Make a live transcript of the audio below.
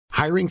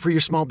Hiring for your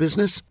small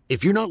business?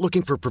 If you're not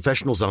looking for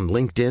professionals on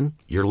LinkedIn,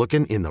 you're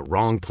looking in the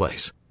wrong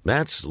place.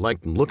 That's like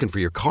looking for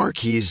your car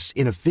keys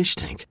in a fish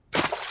tank.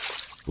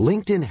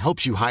 LinkedIn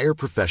helps you hire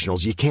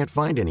professionals you can't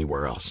find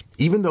anywhere else,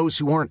 even those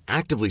who aren't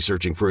actively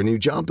searching for a new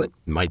job but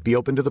might be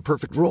open to the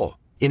perfect role.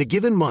 In a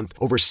given month,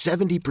 over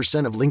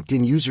 70% of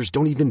LinkedIn users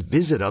don't even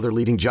visit other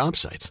leading job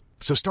sites.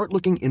 So start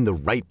looking in the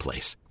right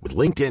place. With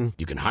LinkedIn,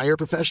 you can hire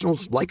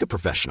professionals like a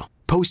professional.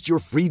 Post your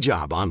free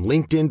job on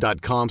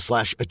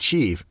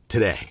linkedin.com/achieve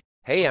today.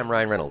 Hey, I'm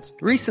Ryan Reynolds.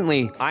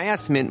 Recently, I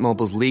asked Mint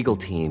Mobile's legal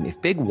team if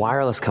big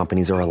wireless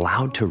companies are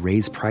allowed to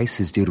raise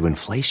prices due to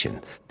inflation.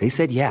 They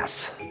said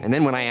yes. And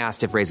then when I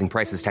asked if raising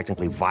prices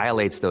technically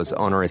violates those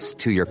onerous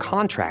 2-year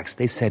contracts,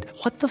 they said,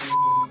 "What the f***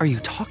 are you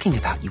talking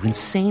about, you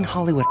insane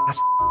Hollywood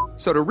ass?"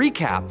 So to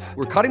recap,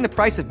 we're cutting the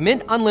price of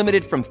Mint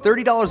Unlimited from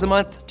 $30 a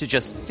month to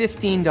just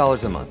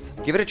 $15 a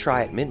month. Give it a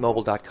try at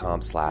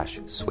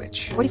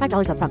mintmobile.com/switch.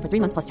 $45 up front for 3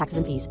 months plus taxes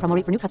and fees. Promo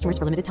rate for new customers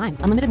for limited time.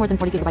 Unlimited more than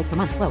 40 gigabytes per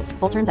month. Slows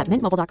full terms at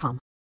mintmobile.com.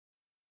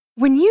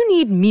 When you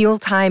need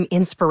mealtime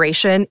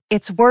inspiration,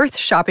 it's worth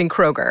shopping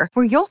Kroger,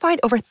 where you'll find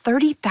over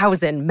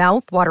 30,000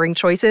 mouth-watering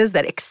choices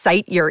that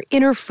excite your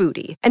inner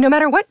foodie. And no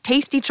matter what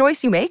tasty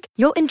choice you make,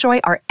 you'll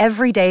enjoy our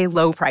everyday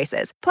low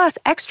prices, plus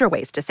extra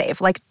ways to save,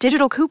 like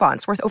digital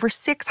coupons worth over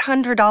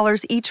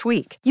 $600 each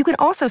week. You can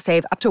also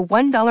save up to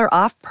 $1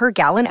 off per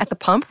gallon at the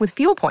pump with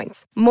fuel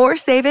points. More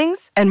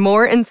savings and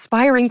more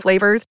inspiring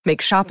flavors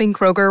make shopping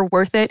Kroger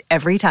worth it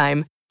every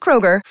time.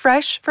 Kroger,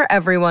 fresh for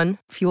everyone.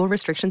 Fuel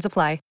restrictions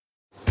apply.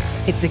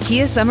 It's the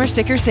Kia Summer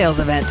Sticker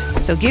Sales Event,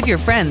 so give your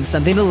friends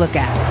something to look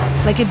at,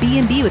 like a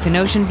B&B with an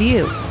ocean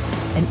view,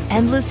 an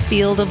endless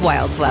field of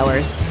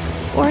wildflowers,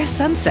 or a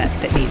sunset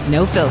that needs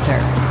no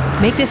filter.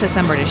 Make this a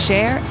summer to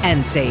share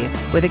and save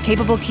with a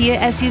capable Kia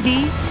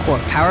SUV or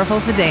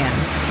powerful sedan.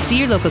 See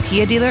your local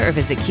Kia dealer or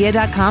visit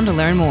kia.com to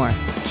learn more.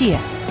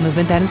 Kia,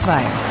 movement that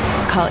inspires.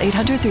 Call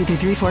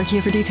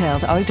 800-3334-KIA for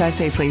details. Always drive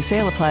safely.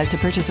 Sale applies to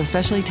purchase of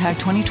specially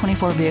tagged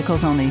 2024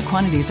 vehicles only.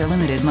 Quantities are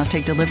limited. Must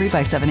take delivery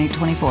by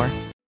 7/8/24.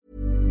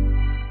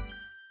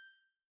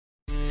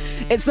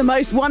 It's the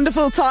most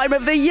wonderful time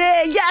of the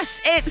year.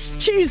 Yes, it's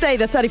Tuesday,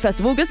 the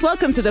 31st of August.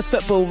 Welcome to the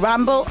Football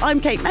Ramble.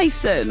 I'm Kate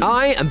Mason.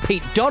 I am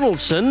Pete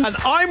Donaldson. And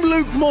I'm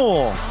Luke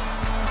Moore.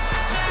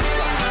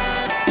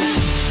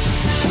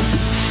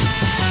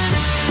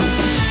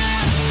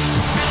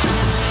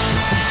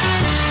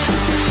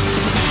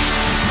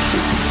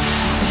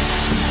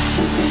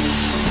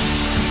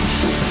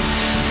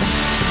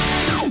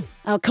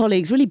 Our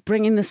colleagues really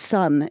bringing the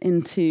sun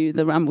into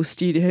the Ramble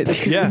studio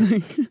this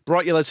morning.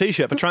 Bright yellow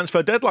T-shirt for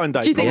transfer deadline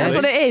day. Do you think that's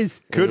what it is?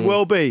 Could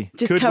well be.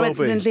 Just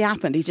coincidentally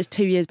happened. He's just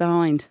 2 years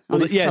behind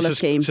on his colour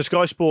scheme. So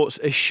Sky Sports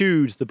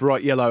eschewed the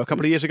bright yellow a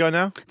couple of years ago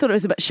now. Thought it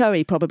was a bit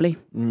showy, probably.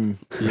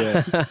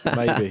 Yeah,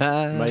 maybe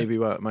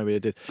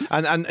it did.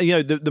 And you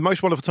know, the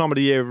most wonderful time of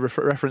the year,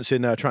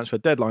 referencing transfer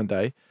deadline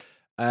day,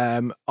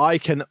 I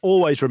can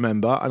always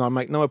remember, and I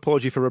make no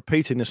apology for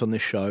repeating this on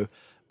this show,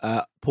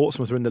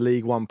 Portsmouth are in the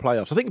League One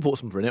playoffs. I think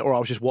Portsmouth were in it, or I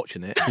was just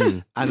watching it.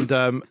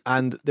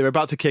 And they're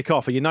about to kick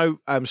off. And you know,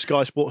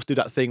 Sky Sports do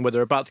that thing where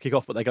they're about to kick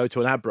off, but they go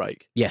to an ad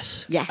break.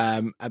 Yes.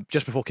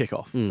 Just before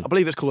kick-off. I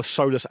believe it's called a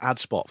Solus ad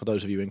spot for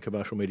those of you in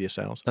commercial media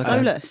sales.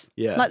 Solus?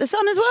 Yeah. Like the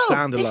sun as well?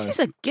 Standalone. This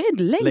is a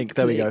good link.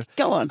 There we go.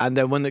 Go on. And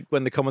then when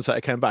the commentator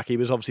came back, he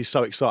was obviously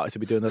so excited to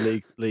be doing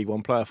the League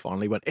One playoff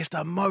final. He went, "It's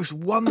the most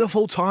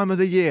wonderful time of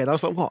the year." And I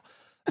was like, what?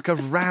 Like a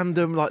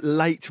random, like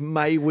late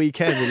May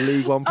weekend in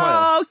League One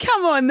playoff. Oh,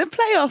 come on. The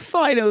playoff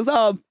finals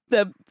are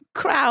the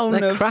crown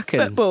They're of cracking.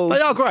 football. They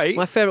are great.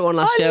 My favourite one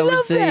last year was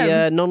love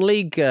the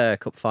non-league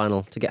cup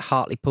final to get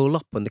Hartlepool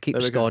up when the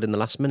keeper scored in the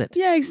last minute.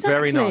 Yeah, exactly.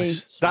 Very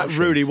nice. That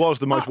really was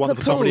the most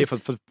wonderful time of the year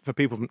for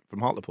people from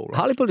Hartlepool. Right?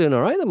 Hartlepool doing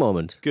all right at the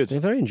moment. Good. They're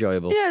very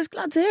enjoyable. Yeah, it's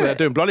glad to hear They're it.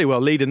 doing bloody well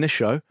leading this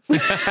show.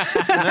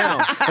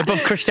 Now,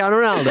 above Cristiano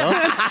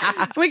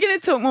Ronaldo We're going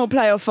to talk more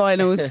playoff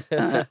finals.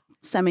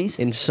 Semis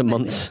in some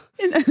months.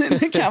 in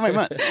the coming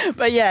months.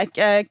 But yeah,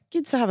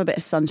 good to have a bit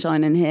of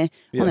sunshine in here.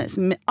 Yeah.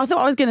 I thought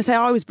I was going to say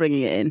I was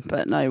bringing it in,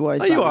 but no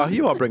worries. Oh,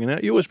 you are bringing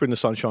it. You always bring the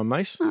sunshine,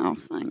 Mace. Oh,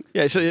 thanks.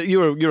 Yeah, so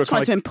you're a Trying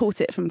kind to import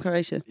it from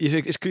Croatia.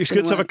 It's good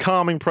to have a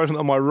calming present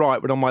on my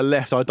right, but on my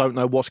left, I don't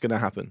know what's going to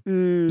happen.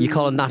 You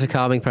calling that a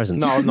calming present?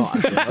 No, I'm not.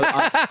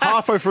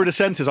 Halfway through the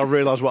sentence, I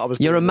realised what I was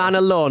doing. You're a man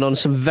alone on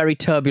some very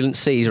turbulent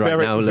seas right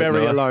now.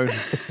 Very alone.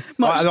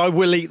 And I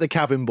will eat the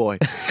cabin boy.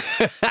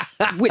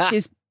 Which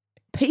is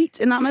Pete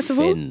in that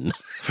metaphor? Finn.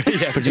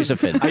 Yeah, producer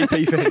Finn. AP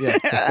Finn,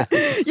 yeah.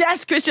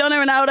 Yes, Cristiano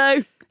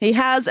Ronaldo. He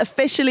has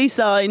officially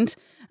signed.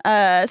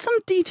 Some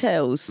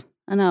details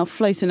are now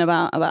floating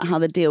about how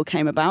the deal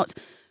came about.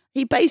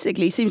 He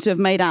basically seems to have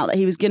made out that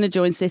he was going to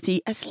join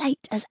City as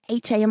late as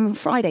 8 a.m. on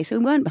Friday, so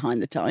we weren't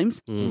behind the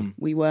times.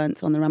 We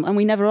weren't on the Ramble, and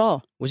we never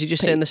are. Was he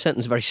just saying the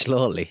sentence very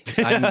slowly?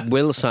 I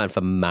will sign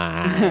for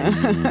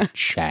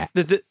Manchester.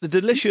 The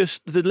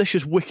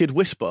delicious wicked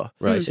whisper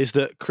is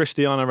that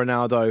Cristiano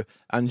Ronaldo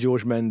and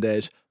George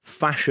Mendes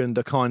fashioned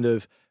a kind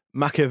of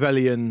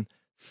Machiavellian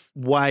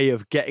way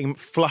of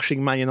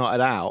flushing Man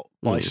United out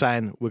by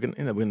saying we're going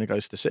to go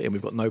to the City and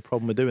we've got no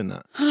problem with doing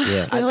that.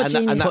 Yeah,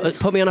 and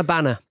put me on a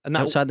banner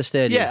outside the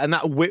stadium. Yeah, and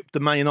that whipped the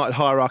Man United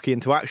hierarchy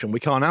into action. We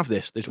can't have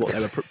this. This is what they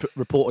were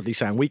reportedly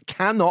saying. We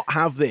cannot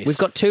have this. We've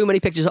got too many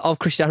pictures of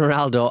Cristiano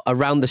Ronaldo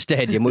around the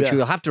stadium, which we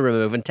will have to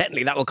remove, and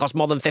technically that will cost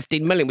more than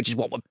 15 million, which is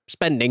what we're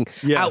spending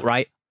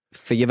outright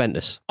for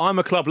Juventus. I'm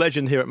a club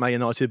legend here at Man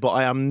United, but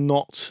I am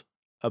not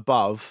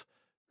above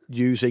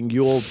using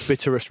your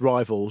bitterest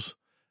rivals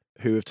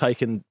who have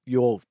taken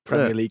your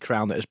Premier League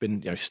crown that has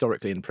been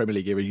historically in the Premier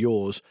League era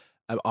yours.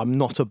 I'm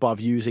not above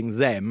using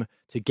them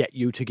to get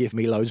you to give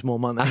me loads more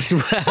money. As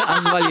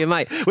well you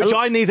might. Which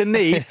I neither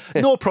need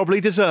nor probably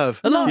deserve.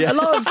 A lot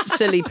of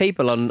silly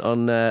people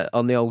on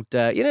the old,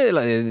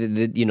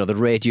 the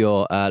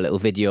radio little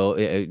video,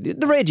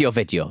 the radio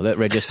video that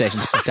radio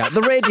stations put out,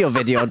 the radio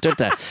video on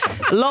Twitter.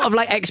 A lot of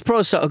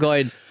ex-pros sort of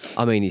going,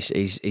 I mean,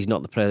 he's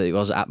not the player that he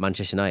was at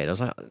Manchester United. I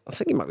was like, I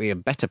think he might be a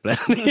better player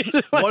than he is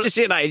at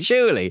Manchester United,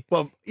 surely.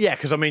 Well, yeah,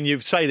 because you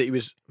say that he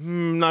was,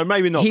 no,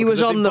 maybe not. He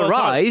was on the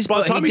rise,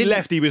 by the time he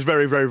left, he was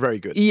very, very, very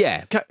good.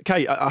 Yeah.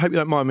 Kate, I hope you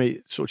don't mind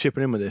me sort of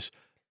chipping in with this.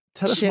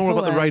 Tell us more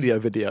about the radio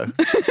video.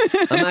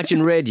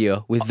 Imagine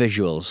radio with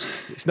visuals.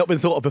 It's not been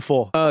thought of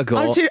before. I'm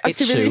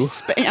really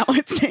spitting out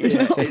my tea.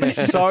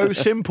 It's so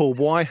simple.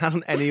 Why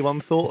hasn't anyone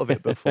thought of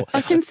it before?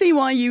 I can see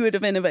why you would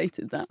have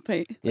innovated that,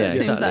 Pete. Yeah, it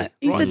seems like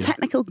he's the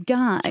technical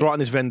guy. It's right in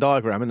this Venn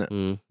diagram, isn't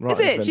it? Is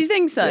it? Do you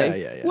think so?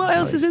 Yeah. What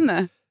else is in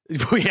there?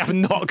 We have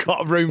not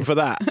got room for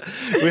that.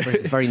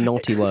 Very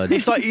naughty word.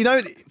 It's like,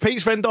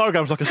 Pete's Venn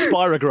diagram's like a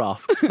spirograph.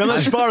 Remember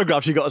those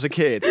spirographs you got as a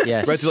kid?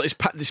 Yes. Where it's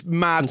like this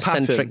mad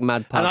concentric pattern.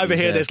 mad pattern. And over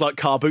here there's like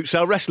car boot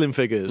sale wrestling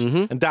figures.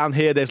 And down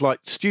here there's like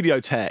studio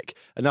tech.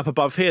 And up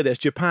above here there's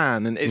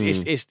Japan. And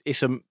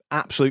it's an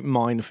absolute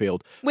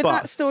minefield. With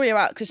that story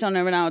about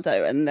Cristiano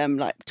Ronaldo and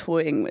them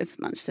toying with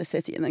Manchester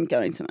City and then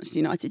going to Manchester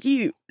United,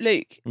 you,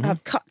 Luke,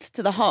 have cut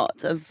to the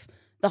heart of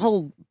the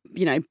whole,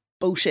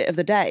 bullshit of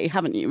the day,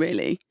 haven't you,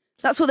 really?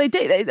 That's what they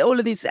do. All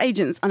of these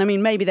agents, and I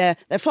mean, maybe they're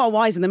far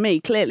wiser than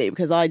me, clearly,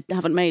 because I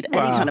haven't made any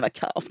kind of a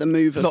cut off the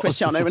move of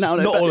Cristiano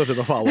Ronaldo. Not all of them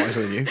are far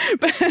wiser than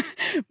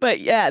you.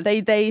 but yeah,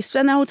 they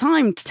spend their whole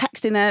time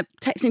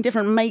texting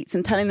different mates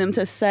and telling them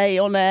to say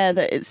on air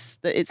that it's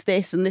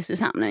this and this is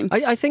happening.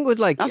 I think with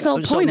that's the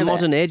whole point of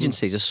modern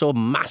agencies are so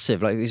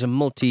massive, these are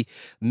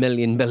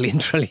multi-million, billion,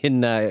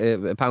 trillion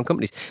pound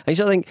companies, and you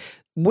sort of think,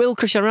 will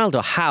Cristiano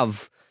Ronaldo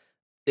have?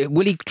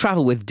 Will he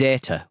travel with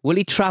data? Will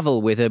he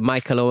travel with a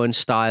Michael Owen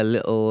style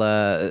little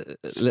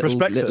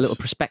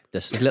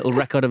prospectus, a little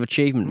record of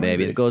achievement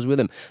maybe that goes with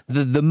him?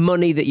 The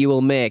money that you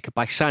will make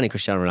by signing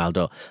Cristiano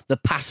Ronaldo, the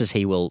passes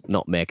he will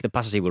not make, the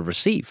passes he will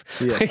receive,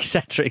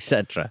 etc.,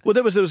 etc. Well,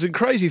 there was a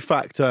crazy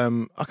fact. I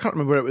can't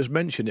remember where it was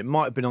mentioned. It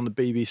might have been on the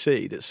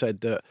BBC that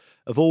said that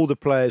of all the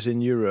players in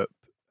Europe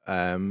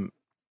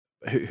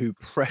who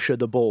pressure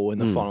the ball in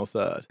the final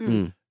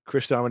third.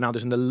 Cristiano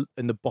Ronaldo's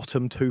in the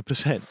bottom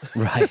 2%.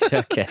 Right.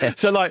 Okay.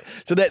 so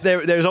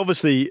there's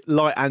obviously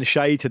light and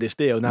shade to this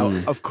deal. Now,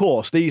 of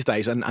course, these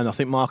days, and I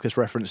think Marcus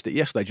referenced it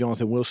yesterday,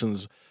 Jonathan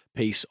Wilson's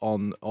piece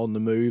on the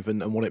move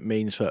and what it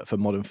means for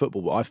modern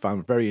football, what I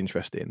found very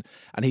interesting.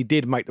 And he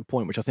did make the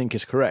point, which I think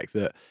is correct,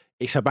 that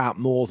it's about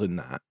more than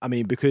that. I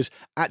mean, because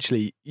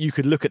actually you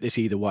could look at this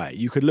either way.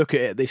 You could look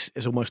at this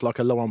as almost like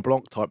a Laurent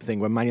Blanc type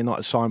thing, when Man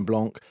United signed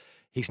Blanc.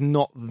 He's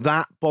not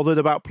that bothered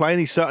about playing.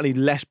 He's certainly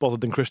less bothered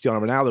than Cristiano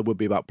Ronaldo would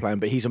be about playing,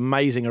 but he's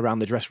amazing around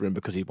the dressing room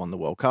because he won the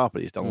World Cup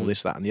and he's done all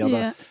this, that and the other.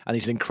 Yeah. And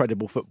he's an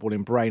incredible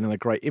footballing brain and a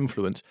great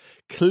influence.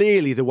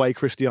 Clearly, the way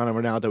Cristiano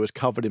Ronaldo has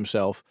covered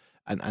himself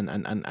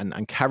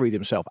and carried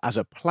himself as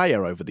a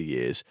player over the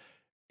years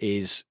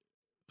is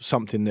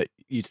something that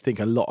you'd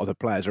think a lot of the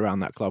players around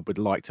that club would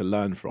like to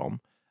learn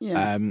from.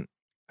 Yeah.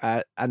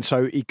 And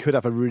so he could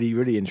have a really,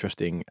 really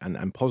interesting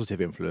and positive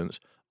influence.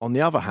 On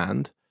the other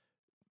hand,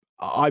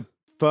 I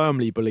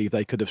firmly believe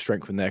they could have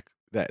strengthened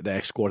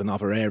their squad in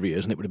other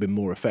areas and it would have been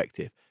more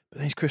effective. But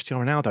then it's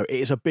Cristiano Ronaldo. It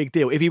is a big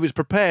deal. If he was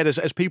prepared,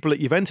 as people at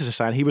Juventus are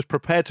saying, he was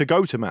prepared to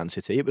go to Man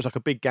City. It was like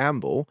a big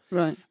gamble.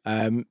 Right.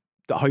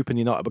 That hoping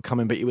United would come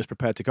in, but he was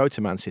prepared to go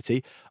to Man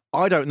City.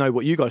 I don't know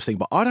what you guys think,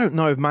 but I don't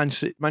know if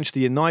Manchester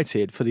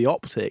United, for the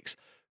optics,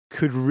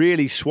 could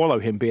really swallow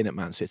him being at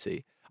Man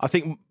City. I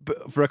think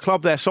for a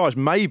club their size,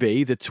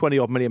 maybe the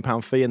 £20-odd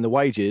million fee and the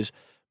wages,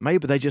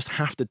 maybe they just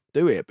have to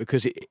do it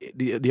because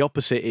the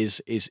opposite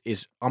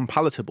is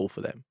unpalatable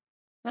for them.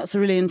 That's a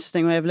really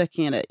interesting way of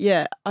looking at it.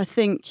 Yeah, I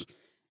think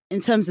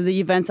in terms of the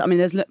Juventus, I mean,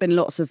 there's been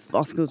lots of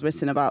articles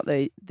written about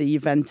the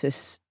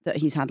Juventus, that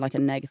he's had like a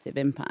negative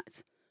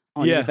impact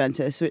on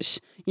Juventus, which,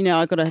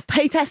 I've got to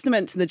pay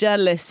testament to the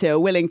journalists who are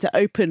willing to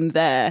open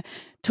their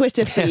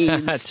Twitter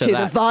feeds to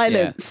the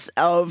violence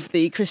of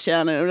the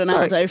Cristiano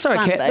Ronaldo Sorry,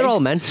 fan Kate, base. they're all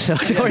men, so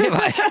don't worry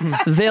about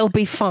it. They'll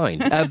be fine.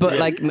 But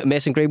like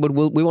Mason Greenwood,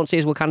 we won't see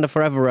his Wakanda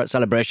Forever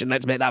celebration.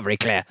 Let's make that very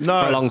clear for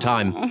a long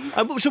time.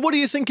 So what do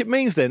you think it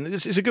means then?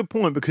 It's a good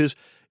point, because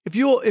if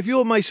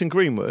you're Mason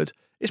Greenwood,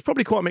 it's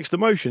probably quite mixed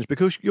emotions,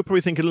 because you're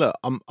probably thinking, look,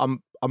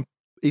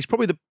 he's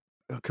probably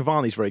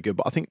Cavani's very good,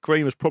 but I think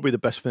Green was probably the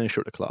best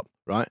finisher at the club,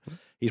 right?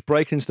 He's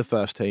breaking into the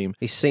first team.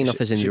 He's seen off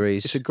his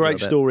injuries. It's a great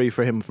story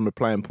for him from a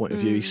playing point of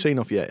view. He's seen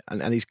off yet,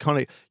 and he's kind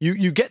of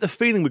you get the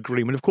feeling with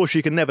Green, and of course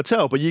you can never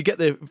tell, but you get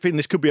the feeling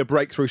this could be a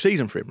breakthrough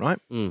season for him, right?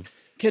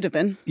 Could have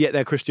been. Yet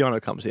there Cristiano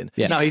comes in.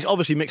 Yeah. Now he's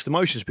obviously mixed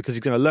emotions because he's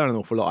going to learn an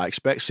awful lot. I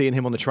expect seeing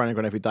him on the training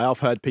ground every day. I've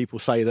heard people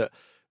say that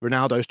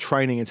Ronaldo's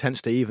training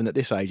intensity, even at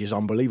this age, is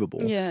unbelievable,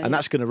 and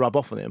that's going to rub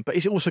off on him. But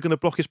he's also going to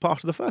block his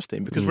path to the first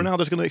team because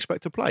Ronaldo's going to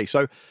expect to play.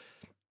 So.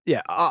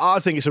 Yeah,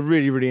 I think it's a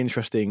really, really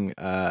interesting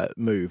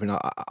move, and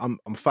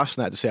I'm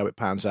fascinated to see how it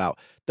pans out.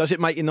 Does it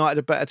make United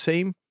a better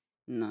team?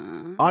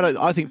 No, I don't.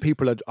 I think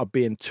people are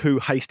being too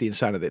hasty in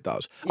saying that it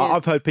does. Yeah.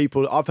 I've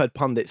heard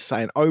pundits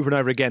saying over and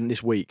over again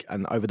this week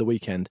and over the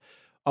weekend,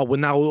 oh, well,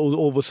 now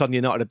all of a sudden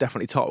United are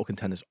definitely title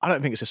contenders. I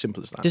don't think it's as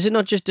simple as that. Does it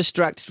not just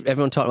distract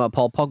everyone talking about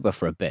Paul Pogba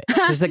for a bit?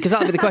 Because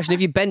that'll be the question.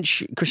 If you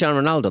bench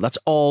Cristiano Ronaldo, that's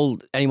all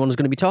anyone's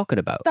going to be talking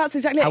about. That's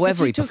exactly it.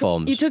 However he 'Cause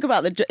performs. You talk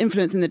about the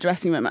influence in the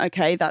dressing room.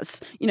 Okay,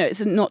 that's,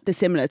 it's not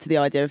dissimilar to the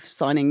idea of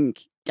signing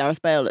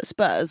Gareth Bale at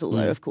Spurs,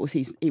 although of course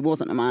he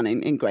wasn't a man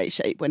in great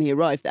shape when he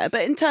arrived there.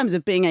 But in terms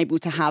of being able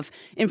to have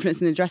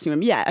influence in the dressing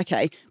room, yeah,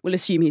 okay, we'll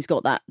assume he's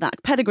got that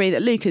pedigree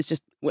that Luke has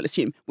just. We'll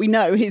assume we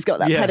know he's got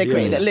that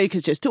pedigree that Luke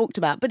has just talked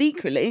about. But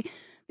equally,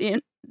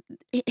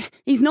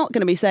 he's not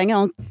going to be saying,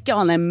 "Oh, go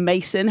on then,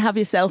 Mason, have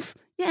yourself."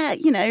 Yeah,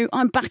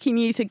 I'm backing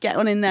you to get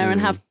on in there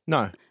and have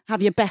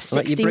your best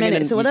 60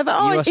 minutes or whatever.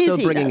 You are still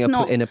bringing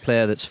in a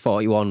player that's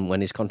 41 when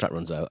his contract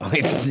runs out. I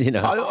mean,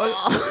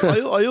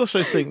 I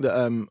also think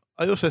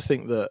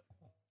that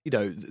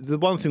the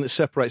one thing that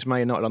separates Man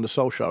United under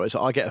Solskjaer is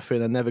that I get a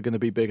feeling they're never going to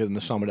be bigger than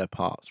the sum of their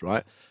parts,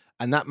 right?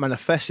 And that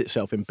manifests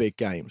itself in big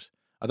games.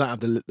 I don't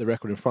have the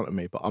record in front of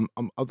me, but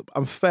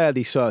I'm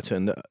fairly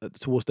certain that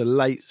towards the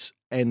late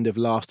end of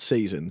last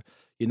season,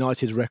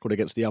 United's record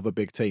against the other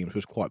big teams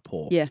was quite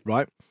poor. Yeah.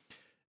 Right?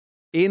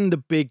 In the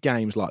big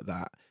games like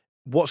that,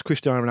 what's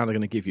Cristiano Ronaldo going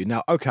to give you?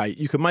 Now, okay,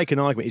 you can make an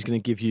argument he's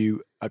going to give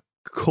you a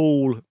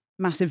cool...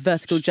 massive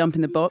vertical jump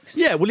in the box.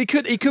 Yeah, well, he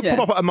could pop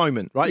up at a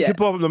moment, right? He could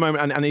pop up at a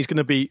moment and he's going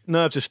to be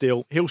nerves of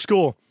steel. He'll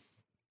score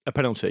a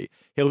penalty.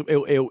 He'll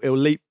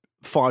leap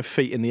 5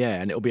 feet in the air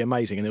and it'll be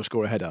amazing and he'll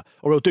score a header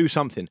or he'll do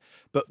something.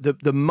 But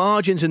the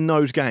margins in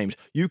those games,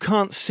 you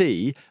can't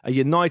see a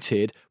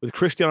United with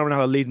Cristiano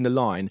Ronaldo leading the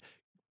line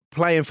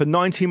playing for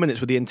 90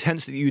 minutes with the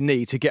intensity you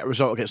need to get a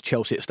result against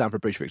Chelsea at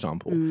Stamford Bridge, for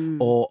example,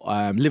 or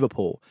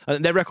Liverpool.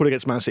 And their record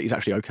against Man City is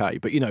actually okay.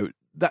 But,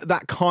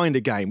 that kind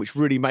of game, which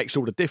really makes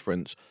all the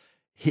difference,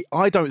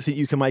 I don't think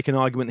you can make an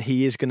argument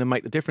he is going to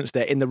make the difference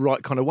there in the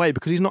right kind of way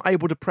because he's not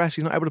able to press,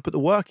 he's not able to put the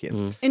work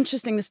in.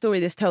 Interesting, the story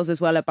this tells as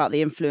well about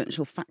the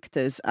influential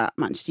factors at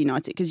Manchester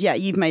United. Because,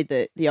 you've made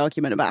the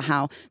argument about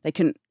how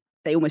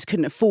they almost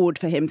couldn't afford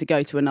for him to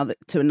go to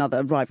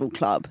another rival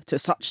club, to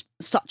such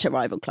a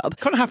rival club.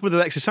 Kind of happened with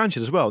Alexis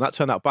Sanchez as well. That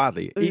turned out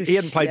badly. He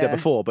hadn't played there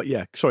before, but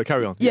sorry,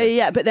 carry on.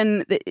 Yeah. But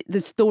then the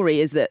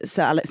story is that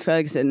Sir Alex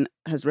Ferguson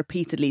has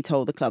repeatedly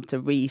told the club to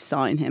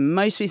re-sign him.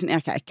 Most recently,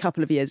 a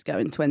couple of years ago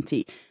in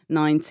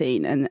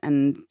 2019,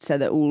 and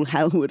said that all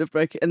hell would have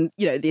broken, and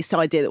this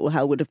idea that all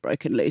hell would have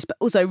broken loose. But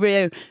also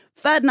Rio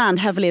Ferdinand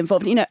heavily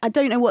involved. I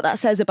don't know what that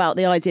says about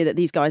the idea that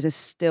these guys are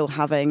still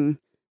having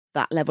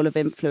that level of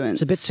influence.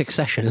 It's a bit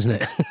Succession, isn't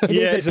it? It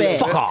is a bit.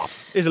 Fuck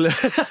off. It's a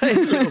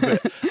little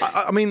bit.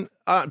 I mean,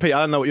 Pete,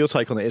 I don't know what your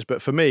take on it is,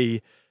 but for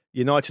me,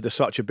 United are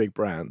such a big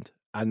brand,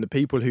 and the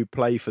people who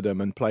play for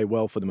them and play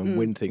well for them and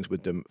win things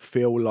with them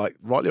feel like,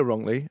 rightly or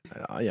wrongly,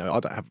 I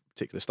don't have a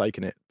particular stake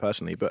in it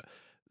personally, but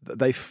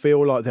they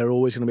feel like they're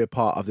always going to be a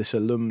part of this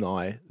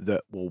alumni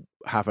that will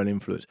have an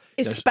influence.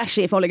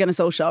 Especially if Ole Gunnar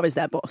Solskjaer is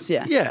their boss,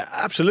 yeah. Yeah,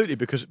 absolutely,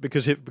 because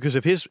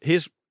of his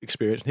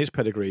experience and his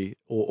pedigree,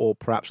 or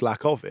perhaps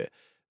lack of it.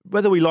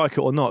 Whether we like it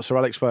or not, Sir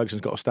Alex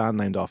Ferguson's got a stand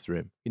named after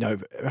him.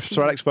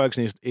 Sir Alex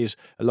Ferguson is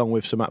along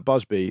with Sir Matt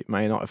Busby,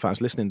 Man United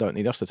fans listening don't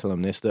need us to tell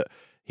them this, that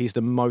he's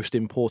the most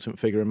important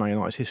figure in Man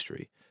United's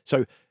history.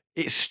 So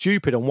it's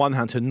stupid on one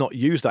hand to not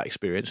use that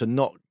experience and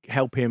not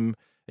help him,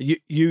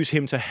 use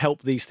him to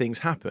help these things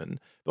happen.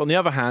 But on the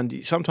other hand,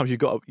 sometimes you've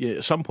got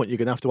at some point you're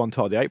going to have to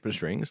untie the apron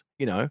strings,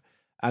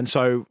 and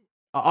so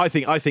I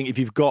think if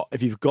you've got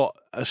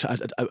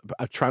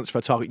a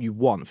transfer target you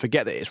want,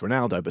 forget that it's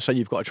Ronaldo, but say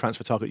you've got a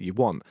transfer target you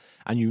want,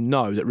 and you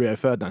know that Rio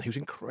Ferdinand, who's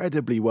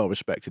incredibly well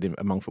respected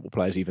among football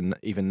players even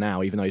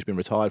now, even though he's been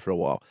retired for a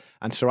while,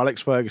 and Sir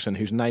Alex Ferguson,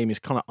 whose name is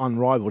kind of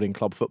unrivaled in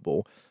club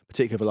football,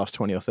 particularly over the last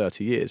 20 or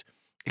 30 years,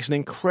 it's an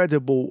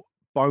incredible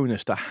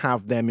bonus to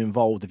have them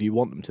involved if you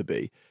want them to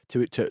be,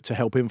 to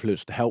help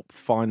influence, to help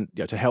find,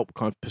 to help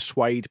kind of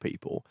persuade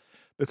people.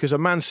 Because a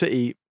Man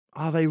City,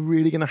 are they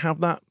really going to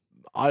have that?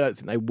 I don't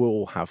think they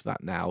will have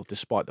that now,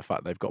 despite the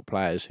fact they've got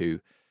players who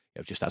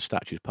have just had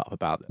statues put up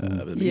about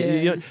them.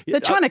 They're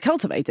trying to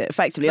cultivate it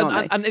effectively,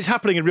 aren't they? And it's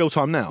happening in real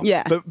time now.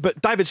 Yeah.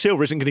 But David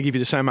Silva isn't going to give you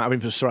the same amount of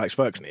influence Sir Alex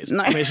Ferguson is.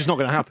 No. I mean, it's just not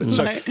going to happen.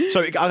 So I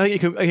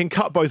think it can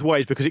cut both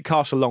ways because it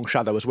casts a long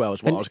shadow as well,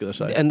 is what I was going to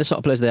say. And the sort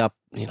of players they are,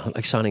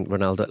 like signing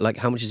Ronaldo, like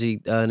how much is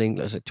he earning?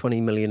 It's like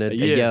 20 million a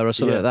year or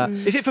something like that.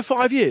 Is it for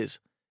 5 years?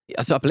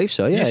 I believe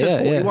so. Yeah, You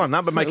said yeah, 41.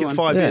 That would make it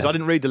 5 Yeah. years. I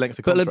didn't read the length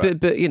of the contract.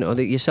 But you know,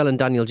 you're selling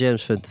Daniel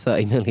James for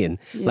 30 million.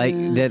 Like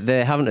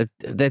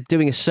they're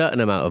doing a certain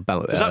amount of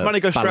balance. Does that money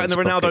go straight in the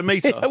Ronaldo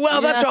meter?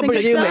 Well, that's I what I think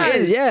it presume it does.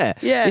 is. Yeah.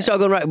 Yeah. You start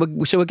going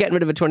right. So we're getting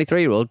rid of a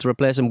 23-year-old to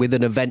replace him with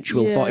an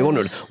eventual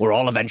 41-year-old. We're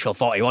all eventual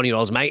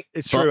 41-year-olds, mate.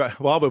 It's true.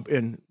 Well, we're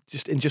in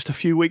just a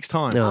few weeks'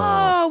 time.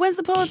 Oh, when's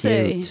the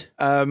party? Cute.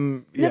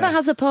 He never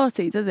has a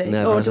party, does he?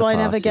 Never or has do a I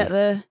never party. get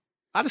the...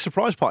 I had a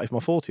surprise party for my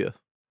 40th.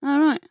 All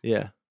right.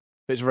 Yeah.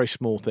 But it's a very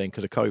small thing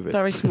because of COVID.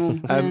 Very small.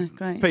 Yeah,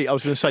 great. Pete, I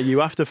was going to say, you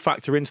have to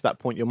factor into that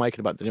point you're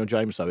making about Daniel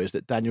James, though, is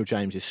that Daniel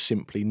James is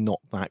simply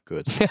not that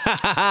good.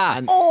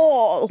 And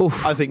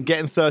I think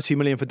getting 30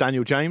 million for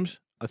Daniel James,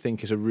 I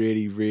think, is a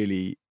really,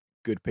 really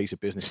good piece of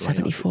business.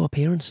 74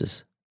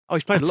 appearances. Oh,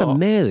 he's played That's a lot.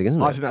 amazing,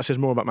 isn't it? I think that says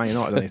more about Man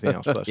United than anything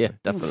else, personally. Yeah,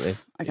 definitely.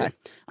 Okay.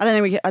 I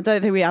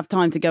don't think we have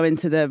time to go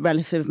into the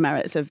relative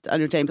merits of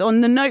Daniel James. On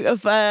the note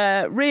of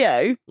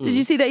Rio, did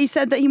you see that he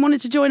said that he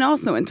wanted to join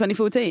Arsenal in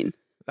 2014?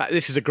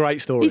 This is a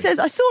great story. He says,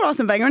 I saw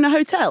Arsene Wenger in a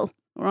hotel,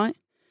 all right?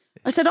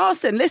 I said,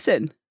 Arsene,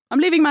 listen, I'm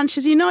leaving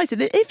Manchester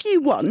United. If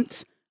you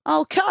want,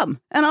 I'll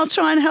come and I'll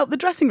try and help the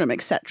dressing room,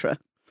 etc.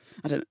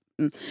 I don't know.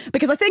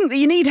 Because I think that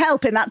you need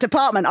help in that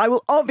department. I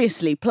will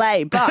obviously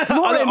play, but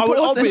more I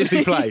will obviously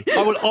importantly- play.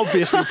 I will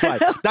obviously play.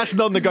 That's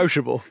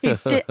non-negotiable.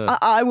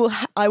 I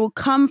will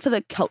come for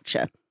the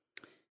culture.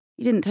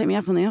 You didn't take me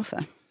up on the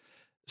offer.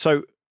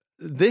 So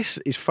this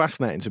is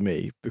fascinating to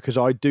me because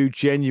I do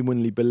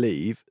genuinely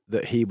believe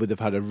that he would have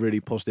had a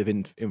really positive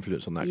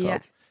influence on that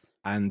club. Yes.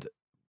 And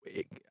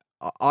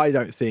I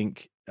don't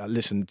think,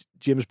 listen,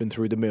 Jim's been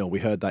through the mill. We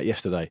heard that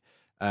yesterday.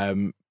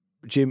 When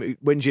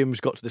Jim's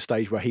got to the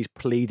stage where he's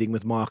pleading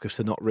with Marcus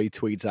to not read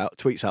tweets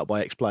out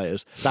by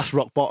ex-players, that's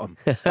rock bottom.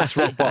 That's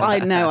rock bottom. I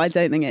know. I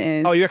don't think it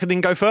is. Oh, you reckon he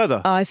can go further?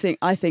 I think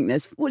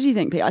there's. What do you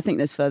think, Pete? I think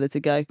there's further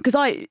to go because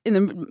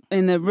in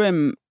the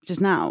room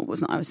just now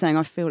I was saying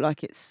I feel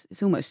like it's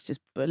almost just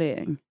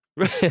bullying.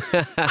 He knows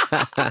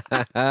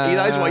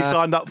what he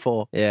signed up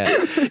for. Yeah.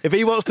 If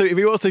he wants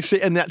to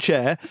sit in that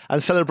chair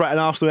and celebrate an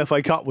Arsenal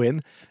FA Cup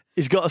win,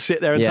 he's got to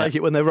sit there and take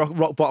it when they're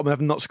rock bottom and have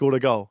not scored a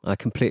goal. I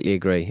completely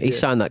agree. He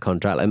signed that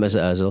contract like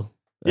Mesut Ozil.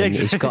 Yeah,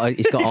 He's got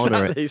to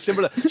honour it.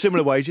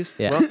 Similar wages.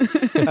 Yeah.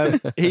 Well,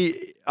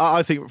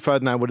 I think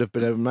Ferdinand would have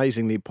been an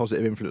amazingly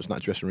positive influence in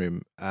that dressing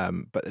room.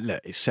 But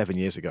look, it's 7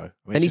 years ago.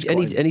 I mean,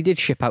 And he did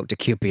ship out to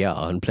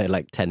QPR and played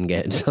like 10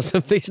 games or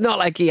something. It's not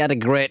like he had a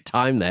great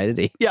time there, did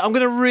he? Yeah, I'm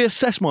going to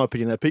reassess my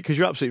opinion there, Pete, because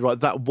you're absolutely right.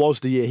 That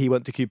was the year he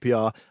went to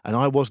QPR, and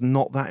I was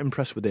not that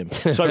impressed with him.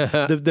 So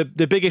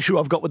the big issue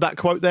I've got with that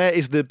quote there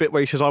is the bit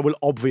where he says, "I will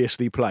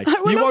obviously play."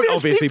 You won't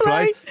obviously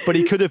play, but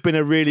he could have been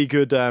a really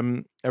good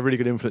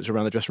influence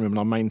around the dressing room, and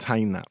I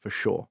maintain that for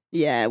sure.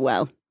 Yeah,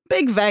 well,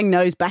 Big Veng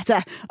knows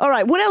better. All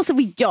right, what else have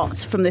we got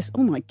from this?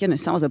 Oh my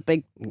goodness, that was a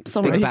big.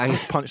 Sorry, Big bang.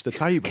 Punched the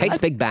table. Kate's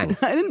Big Bang.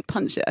 I didn't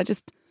punch it. I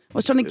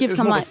was trying to give was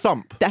some more of like a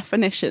thump.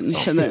 definition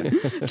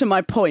to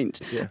my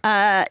point. Yeah.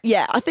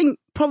 I think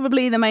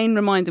probably the main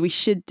reminder we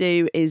should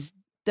do is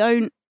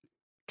don't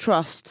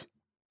trust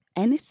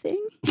anything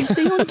you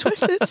see on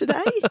Twitter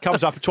today.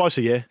 Comes up twice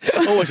a year.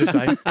 Always the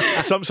same.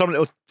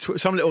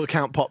 Some little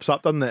account pops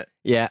up, doesn't it?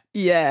 Yeah.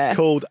 Yeah.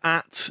 Called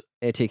at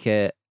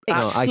ATK.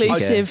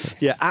 Exclusive.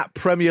 Yeah, at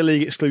Premier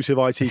League exclusive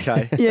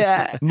ITK.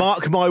 Yeah.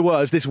 Mark my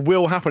words, this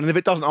will happen, and if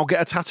it doesn't, I'll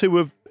get a tattoo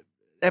of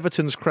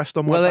Everton's crest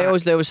on my Well,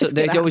 back. they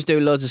always do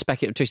loads of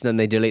speculative tweets and then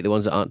they delete the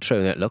ones that aren't true.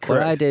 And they're like, look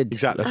Correct. what I did.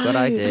 Exactly. Look what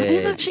I That did.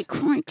 is actually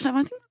quite clever.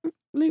 I think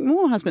Luke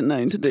Moore has been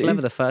known to do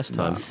Clever the first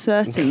time.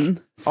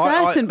 certain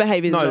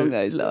behaviours along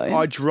those lines.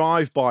 I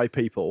drive by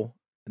people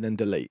and then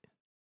delete.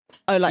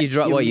 Oh, like You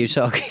drop what you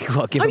talk.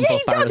 What, give Oh them yeah, both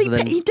he does. barrels and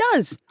then- He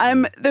does.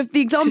 The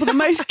example, the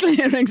most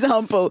clear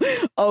example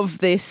of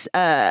this,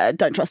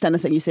 don't trust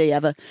anything you see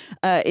ever,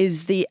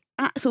 is the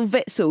Axel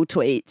Witsel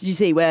tweet. Did you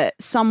see where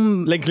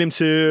some Linking him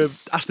to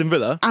Aston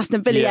Villa.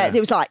 Aston Villa? Yeah. It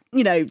was like,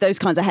 you know, those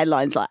kinds of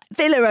headlines like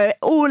Villa are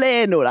all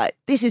in, or like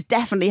this is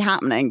definitely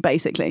happening,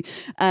 basically.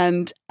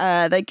 And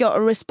they got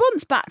a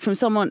response back from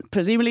someone,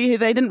 presumably who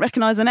they didn't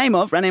recognise the name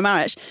of, René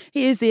Maric.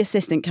 He is the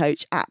assistant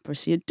coach at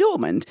Borussia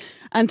Dortmund.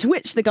 And to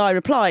which the guy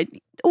replied,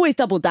 always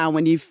double down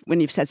when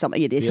you've said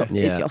something idiotic.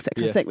 Yeah.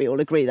 I think we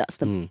all agree that's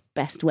the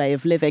best way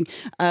of living.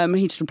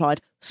 He just replied,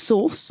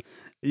 source.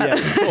 Yeah,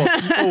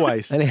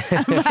 always. And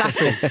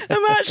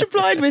Maric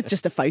replied with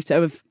just a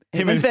photo of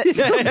him and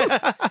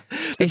Witsel.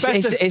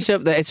 It's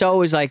up there. It's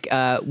always like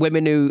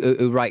women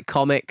who write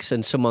comics,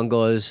 and someone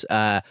goes,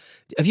 "Have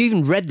you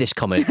even read this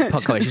comic?"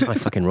 She's like, "I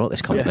fucking wrote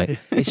this comic, mate.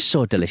 It's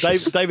so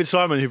delicious." David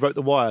Simon, who wrote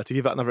The Wire, to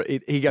give that another,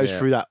 he goes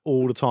through that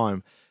all the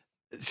time.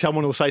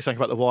 Someone will say something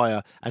about The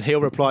Wire, and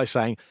he'll reply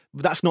saying,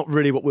 "That's not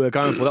really what we were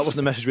going for. That wasn't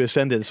the message we were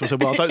sending." So I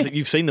said, "Well, I don't think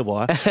you've seen The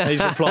Wire." And he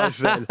replies,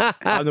 saying,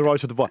 "I'm the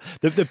writer of The Wire."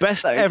 The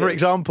best ever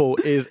example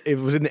is it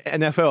was in the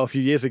NFL a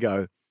few years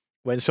ago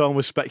when someone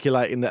was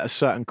speculating that a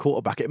certain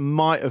quarterback, it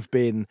might have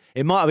even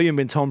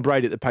been Tom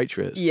Brady at the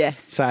Patriots,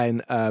 Yes.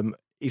 saying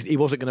he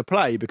wasn't going to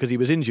play because he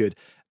was injured.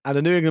 And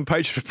the New England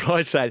Patriots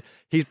replied saying,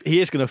 he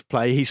is going to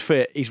play, he's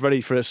fit, he's ready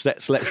for a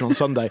selection on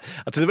Sunday.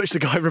 And to which the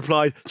guy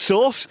replied,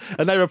 source?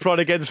 And they replied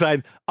again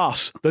saying,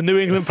 us, the New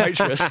England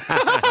Patriots.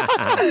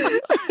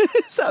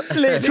 It's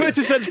absolutely...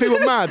 Twitter sends people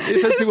mad. It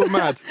sends people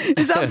mad.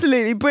 It's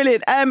absolutely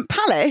brilliant.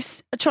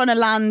 Palace are trying to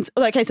land...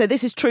 Okay, so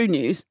this is true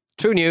news.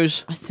 True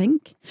news. I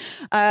think.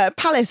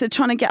 Palace are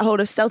trying to get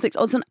hold of Celtic's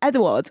Odsonne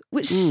Edouard,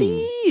 which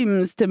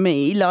seems to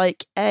me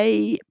like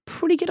a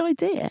pretty good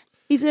idea.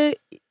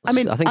 I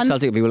think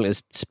Celtic will be willing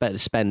to sell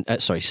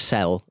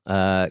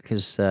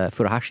because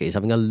Furuhashi is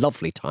having a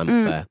lovely time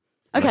up there.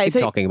 Okay, I keep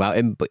talking about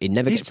him, but he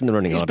never gets in the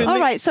running order. All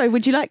right, so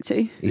would you like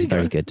to? He's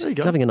very good.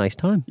 He's having a nice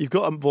time. You've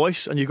got a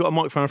voice and you've got a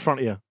microphone in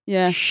front of you.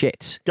 Yeah.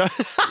 Shit.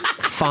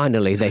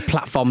 Finally, they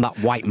platform that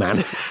white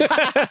man.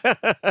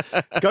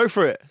 Go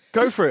for it.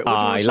 Go for it. What do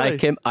you want to say?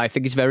 like him. I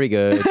think he's very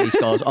good. He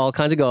scores all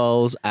kinds of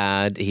goals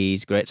and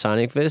he's a great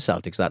signing for the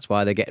Celtics. That's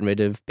why they're getting rid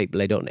of people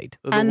they don't need.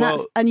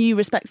 And you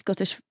respect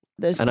Scottish...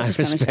 And I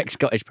respect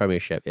Scottish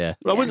Premiership, yeah.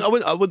 Well,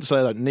 I wouldn't say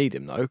I don't need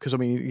him though, because I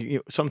mean,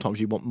 sometimes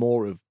you want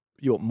more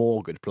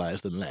good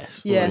players than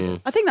less. Yeah,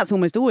 I think that's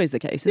almost always the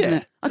case, isn't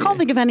it? I can't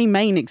think of any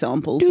main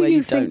examples where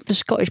you think the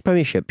Scottish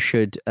Premiership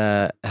should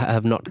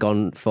have not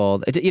gone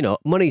for,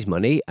 money's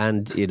money,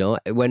 and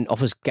when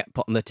offers get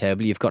put on the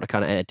table, you've got to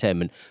kind of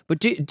entertainment. But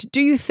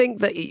do you think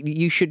that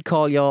you should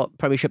call your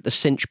Premiership the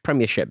Cinch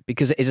Premiership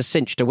because it is a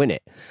cinch to win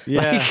it?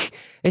 Yeah,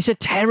 it's a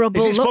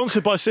terrible. Is it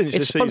sponsored by Cinch?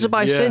 It's sponsored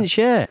by Cinch,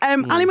 yeah.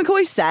 Ali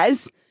McCoy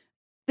says,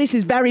 "This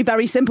is very,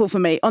 very simple for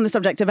me on the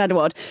subject of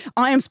Edouard.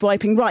 I am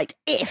swiping right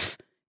if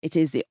it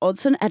is the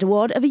Odsonne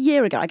Edouard of a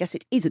year ago." I guess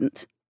it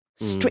isn't,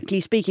 strictly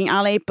speaking,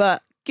 Ali,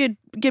 but good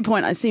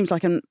point. It seems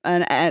like an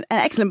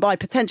excellent buy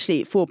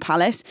potentially for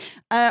Palace.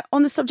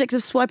 On the subject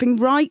of swiping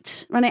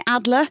right, René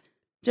Adler,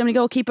 Germany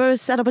goalkeeper,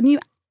 has set up a new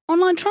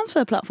online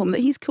transfer platform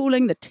that he's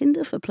calling the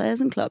Tinder for players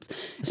and clubs.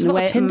 It's a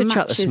lot of Tinder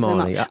chat this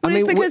morning.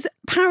 It's because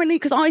apparently,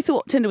 because I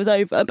thought Tinder was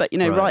over, but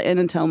write in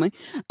and tell me,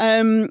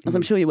 as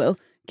I'm sure you will.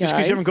 Just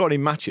because you haven't got any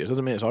matches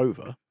doesn't mean it's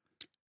over.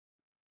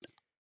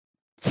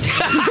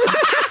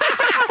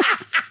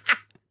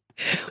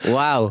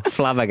 Wow,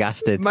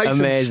 flabbergasted. Makes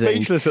amazing.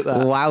 Speechless at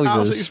that.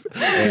 Wowzers.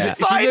 Yeah.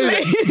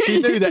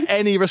 She knew that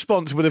any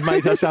response would have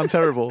made her sound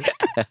terrible.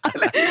 I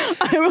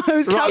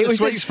was right, the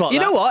sweet spot. You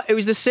know what? It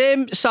was the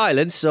same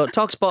silence. So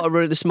TalkSport are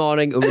running this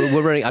morning.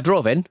 We're running. I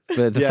drove in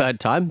for the third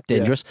time.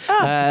 Dangerous.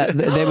 Yeah.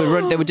 They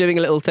were doing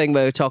a little thing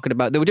where they were talking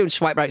about. They were doing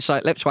swipe right,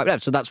 swipe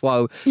left. So that's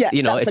why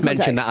it's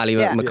mentioned that Ali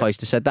McCoy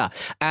just said that.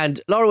 And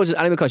Laura Woods and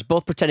Ali McCoy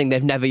both pretending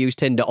they've never used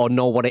Tinder or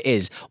know what it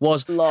is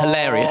was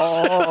hilarious.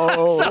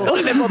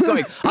 So they're both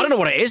going, I don't know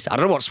what it is. I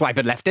don't know what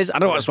swiping left is. I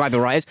don't know what swiping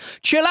right is.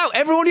 Chill out.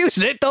 Everyone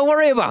uses it. Don't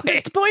worry about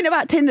it. The point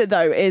about Tinder,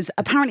 though, is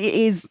apparently it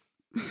is...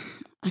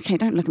 Okay,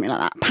 don't look at me like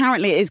that.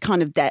 Apparently it is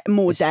kind of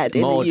more dead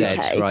in the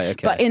UK. Right,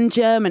 okay. But in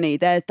Germany,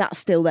 that's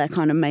still their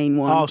kind of main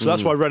one. Oh, so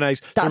that's why René's...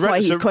 That's why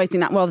he's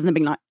quoting that rather than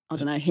being like, I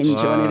don't know, Hinge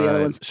or any of the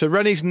other ones. So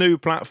René Adler's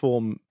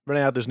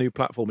new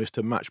platform is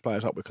to match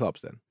players up with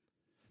clubs then?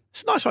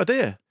 It's a nice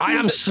idea. I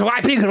am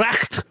swiping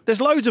left. There's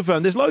loads of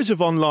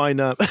online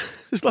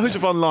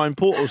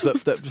portals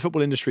that the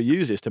football industry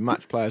uses to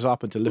match players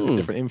up and to look at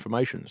different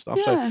information and stuff.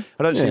 Yeah. So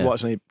I don't see why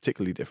it's any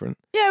particularly different.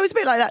 Yeah, it was a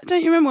bit like that.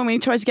 Don't you remember when we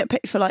tried to get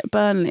picked for like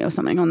Burnley or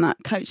something on that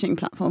coaching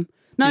platform?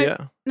 No,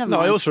 never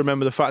mind. I also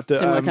remember the fact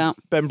that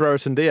Ben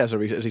Brereton Diaz,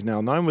 as he's now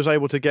known, was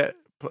able to get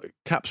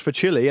caps for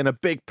Chile and a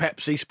big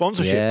Pepsi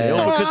sponsorship deal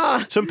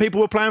because some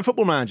people were playing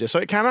Football Manager, so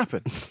it can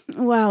happen.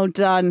 Well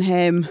done,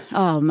 him.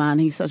 Oh man,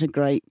 he's such a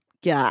great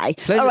guy.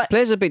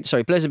 Players have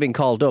been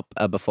called up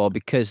before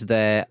because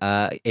their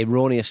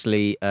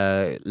erroneously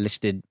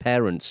listed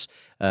parents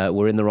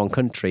were in the wrong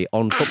country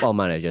on Football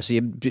Manager. So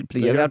you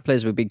had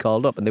players who have been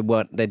called up and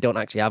they don't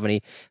actually have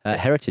any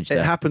heritage there.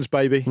 It happens,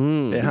 baby.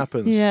 It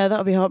happens. Yeah, that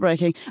would be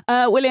heartbreaking.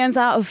 Willian's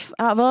out of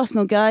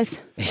Arsenal, guys.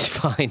 He's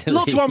finally... A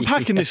lot to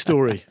unpack in this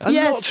story. A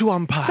lot to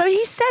unpack. So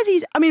he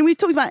says we've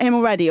talked about him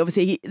already.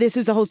 Obviously, this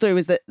was the whole story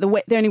was that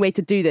the only way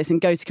to do this and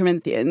go to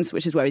Corinthians,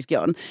 which is where he's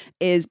gone,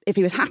 is if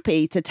he was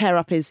happy to tear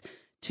up his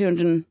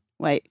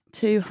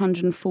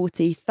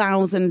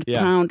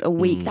 £240,000 a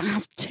week. That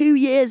has 2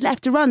 years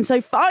left to run. So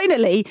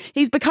finally,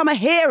 he's become a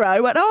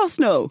hero at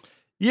Arsenal.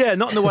 Yeah,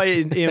 not in the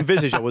way he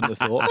envisaged, I wouldn't have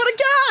thought. What a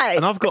guy!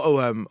 And I've got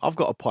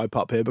to pipe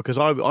up here because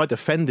I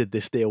defended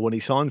this deal when he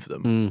signed for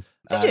them.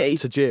 Did you?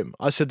 To Jim.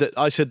 I said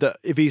that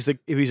if he's a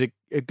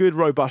good,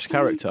 robust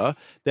character,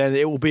 then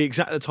it will be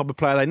exactly the type of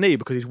player they need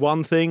because he's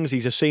won things,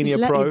 he's a senior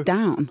he's pro. Let you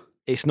down.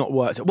 It's not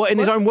worked. Well, in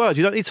his own words,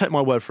 you don't need to take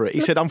my word for it. He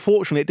said,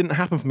 unfortunately, it didn't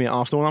happen for me at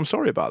Arsenal, and I'm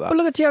sorry about that. But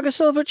look at Thiago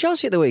Silva at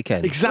Chelsea at the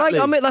weekend. Exactly.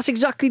 That's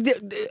exactly...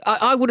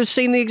 I would have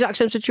seen the exact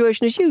same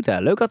situation as you there,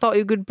 Luke. I thought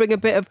you could bring a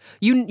bit of...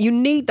 You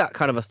need that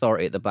kind of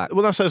authority at the back.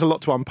 Well, that says a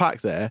lot to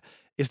unpack there,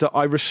 is that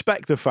I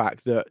respect the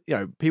fact that,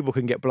 people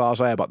can get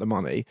blasé about the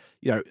money.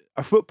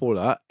 A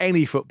footballer,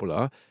 any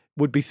footballer...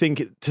 would be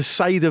thinking, to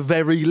say the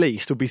very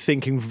least, would be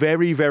thinking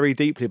very, very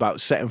deeply about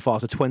setting fire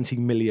to £20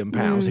 million,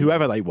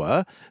 whoever they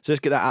were. So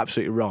let's get that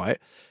absolutely right.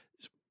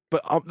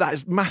 But that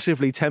is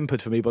massively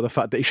tempered for me by the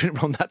fact that he shouldn't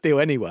run that deal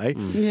anyway.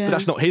 Yeah. But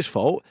that's not his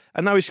fault.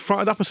 And now he's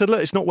fronted up and said,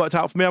 look, it's not worked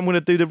out for me. I'm going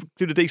to do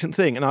the decent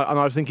thing. And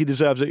I think he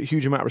deserves a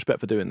huge amount of respect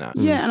for doing that.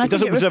 Yeah, and he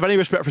doesn't deserve any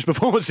respect for his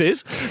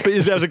performances, but he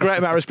deserves a great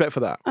amount of respect for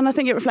that. And I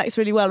think it reflects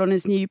really well on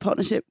his new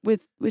partnership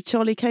with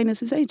Charlie Kane as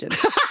his agent.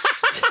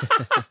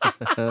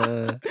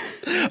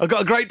 I've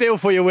got a great deal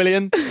for you,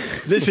 William.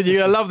 Listen, you're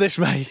going to love this,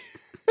 mate.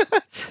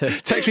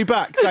 Text me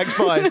back. Thanks,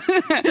 bye.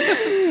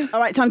 All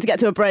right, time to get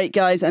to a break,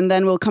 guys, and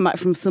then we'll come back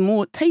from some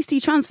more tasty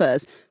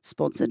transfers,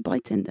 sponsored by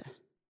Tinder.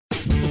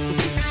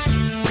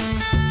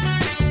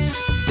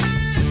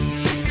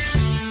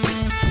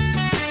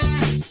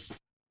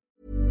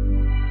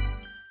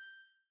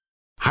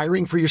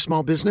 Hiring for your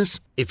small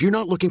business? If you're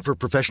not looking for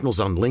professionals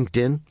on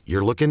LinkedIn,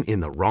 you're looking in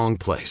the wrong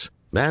place.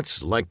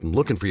 That's like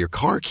looking for your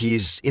car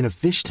keys in a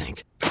fish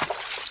tank.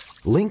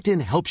 LinkedIn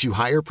helps you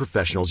hire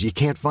professionals you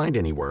can't find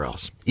anywhere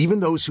else,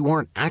 even those who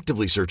aren't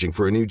actively searching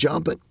for a new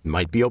job but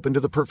might be open to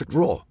the perfect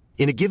role.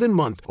 In a given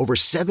month, over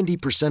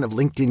 70% of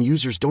LinkedIn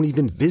users don't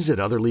even visit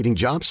other leading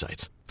job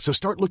sites. So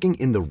start looking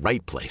in the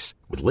right place.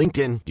 With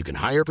LinkedIn, you can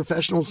hire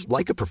professionals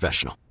like a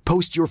professional.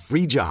 Post your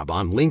free job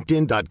on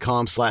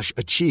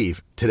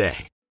linkedin.com/achieve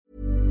today.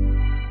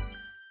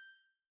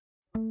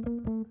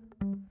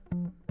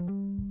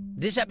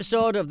 This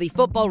episode of the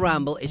Football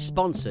Ramble is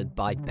sponsored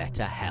by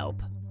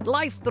BetterHelp.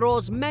 Life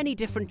throws many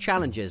different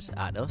challenges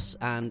at us,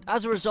 and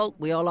as a result,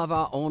 we all have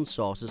our own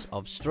sources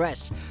of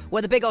stress.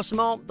 Whether big or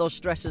small, those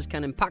stresses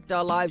can impact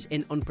our lives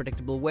in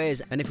unpredictable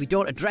ways, and if we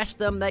don't address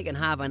them, they can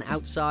have an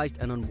outsized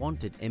and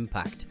unwanted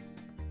impact.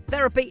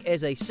 Therapy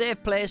is a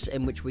safe place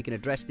in which we can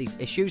address these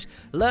issues,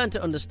 learn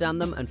to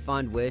understand them, and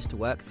find ways to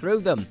work through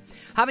them.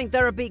 Having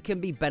therapy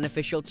can be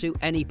beneficial to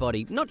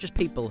anybody, not just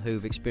people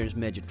who've experienced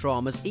major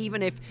traumas,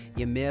 even if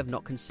you may have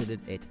not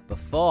considered it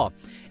before.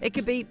 It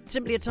could be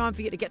simply a time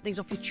for you to get things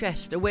off your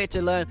chest, a way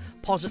to learn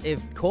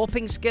positive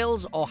coping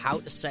skills, or how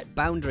to set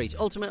boundaries.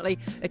 Ultimately,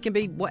 it can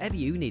be whatever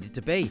you need it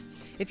to be.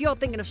 If you're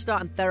thinking of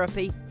starting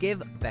therapy,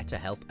 give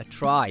BetterHelp a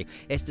try.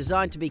 It's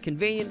designed to be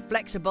convenient,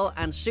 flexible,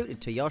 and suited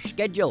to your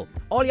schedule.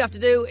 All you have to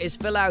do is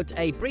fill out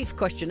a brief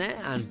questionnaire,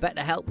 and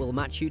BetterHelp will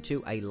match you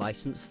to a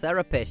licensed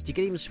therapist. You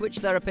can even switch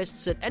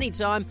therapists at any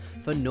time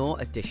for no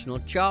additional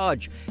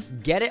charge.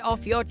 Get it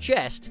off your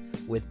chest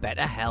with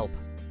BetterHelp.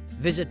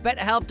 Visit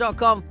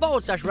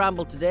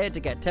betterhelp.com/ramble today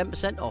to get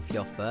 10% off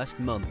your first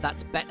month.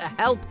 That's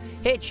BetterHelp,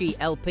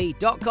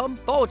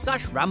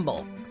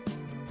 HELP.com/ramble.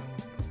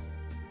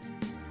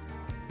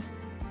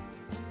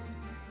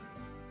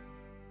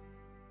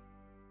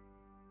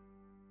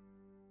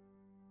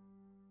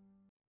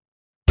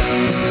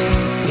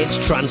 It's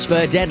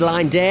transfer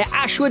deadline day.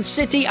 Ashwood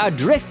City are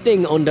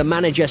drifting under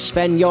manager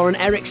Sven-Göran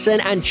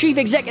Eriksson, and chief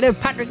executive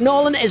Patrick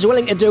Nolan is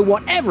willing to do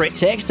whatever it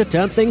takes to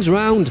turn things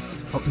round.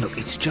 Oh, look,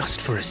 it's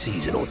just for a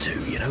season or two,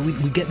 you know. We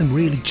get them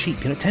really cheap,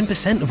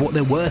 10% of what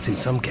they're worth in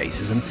some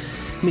cases, and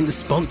the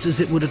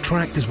sponsors it would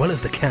attract as well as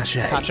the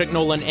cachet. Patrick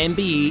Nolan,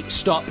 MBE,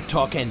 stop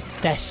talking.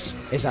 This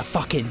is a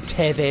fucking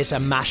Tevez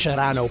and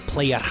Mascherano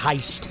player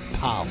heist,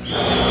 pal.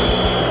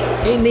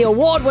 In the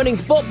award-winning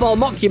football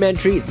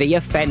mockumentary, The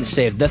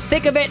Offensive, the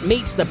thick of it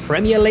meets the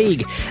Premier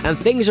League, and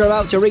things are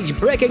about to reach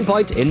breaking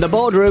point in the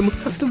boardroom.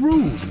 That's the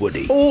rules,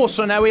 Woody. Oh,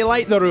 so now we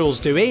like the rules,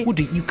 do we?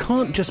 Woody, you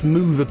can't just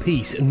move a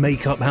piece and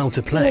make up how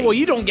to play. Oh, well,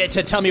 you don't get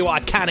to tell me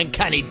what I can and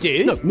can't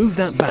do. Look, move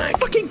that back.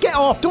 Fucking get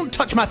off. Don't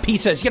touch my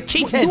pieces. You're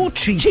cheating. You're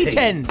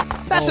cheating.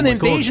 That's an my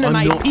invasion God, of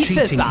I'm my not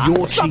pieces, cheating. that.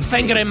 You're Stop cheating.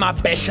 fingering my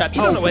bishop.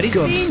 You don't know where he's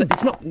been.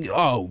 It's not...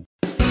 Oh...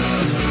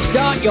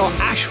 Start your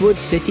Ashwood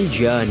City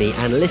journey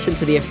and listen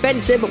to The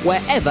Offensive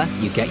wherever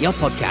you get your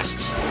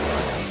podcasts.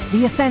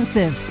 The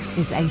Offensive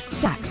is a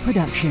Stack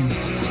production.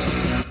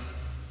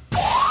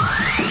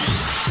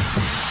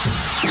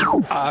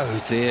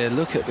 Oh dear,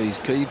 look at these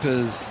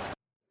keepers.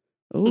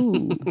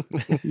 Ooh,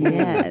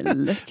 yeah,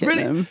 look at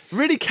them.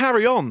 Really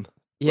carry on.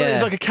 Yeah.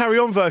 It's like a carry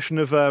on version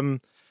of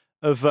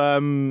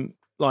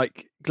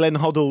like Glenn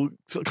Hoddle,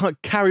 kind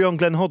of carry on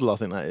Glenn Hoddle, I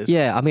think that is.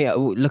 Yeah,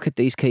 look at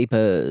these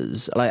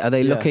keepers. Like, are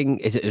they looking?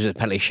 Is it a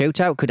penalty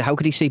shootout? How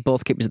could he see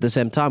both keepers at the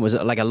same time? Was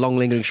it like a long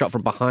lingering shot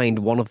from behind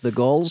one of the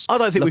goals? I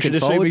don't think we should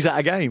assume he's at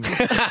a game.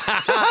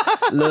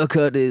 Look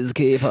at his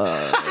keeper.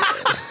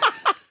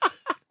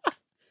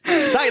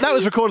 That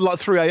was recorded like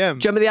 3 a.m.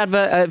 Do you remember the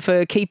advert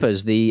for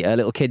Keepers? The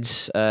little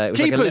kids. It was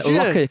Keepers, like a little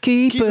locker.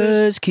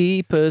 Keepers.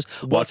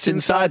 What's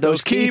inside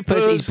those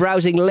keepers? He's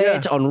browsing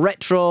late on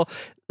retro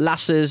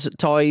lasses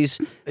toys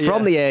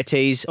from the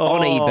 80s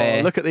on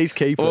eBay. Look at these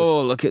keepers.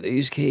 Oh, look at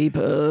these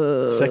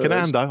keepers. Second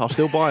hand, though. I'll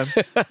still buy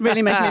them.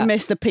 Really making me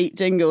miss the Pete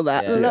jingle,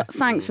 that. Yeah. Look,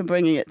 thanks for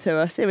bringing it to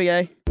us. Here we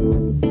go.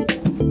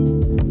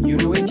 You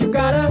know if you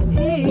got an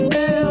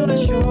email to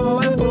show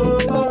and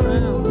football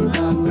round,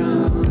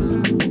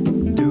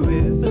 do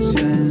it for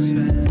Sven.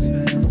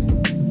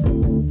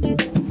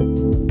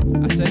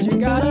 I said you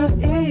got an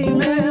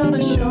email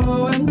to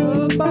show and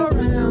football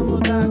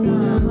round,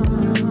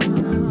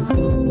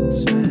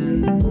 Sven.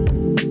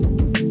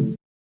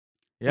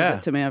 Yeah.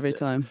 To me every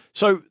time.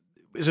 So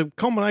it's a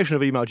combination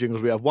of email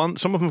jingles we have.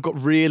 Some of them have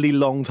got really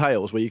long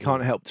tails where you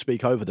can't help to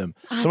speak over them.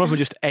 Some of them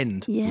just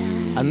end. Yeah.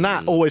 And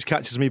that always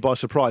catches me by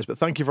surprise. But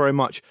thank you very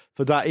much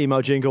for that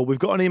email jingle. We've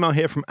got an email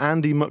here from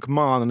Andy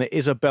McMahon, and it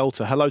is a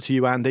belter. Hello to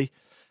you, Andy,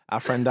 our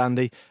friend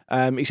Andy.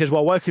 He says,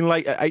 while working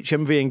late at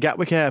HMV in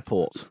Gatwick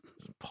Airport,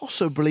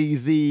 possibly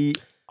the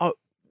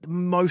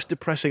most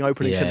depressing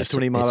opening sentence to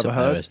an email I've ever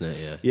heard. There, isn't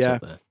it? Yeah.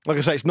 Like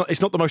I say,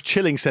 it's not the most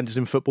chilling sentence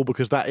in football,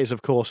 because that is,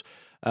 of course,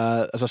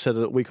 as I said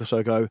a week or so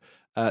ago,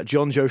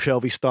 John Joe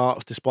Shelby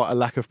starts despite a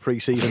lack of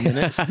pre-season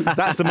minutes.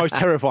 That's the most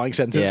terrifying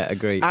sentence. Yeah,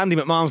 agreed. Andy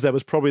McMahon's there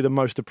was probably the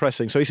most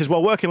depressing. So he says,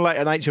 while working late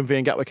at HMV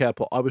in Gatwick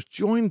Airport, I was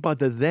joined by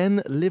the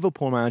then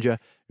Liverpool manager,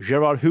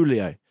 Gerard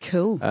Houllier.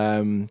 Cool.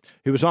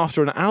 Who was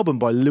after an album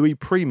by Louis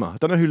Prima. I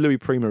don't know who Louis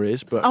Prima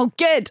is, but... Oh,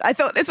 good. I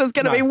thought this was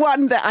going to be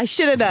one that I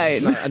should have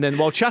known. And then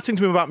while chatting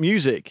to him about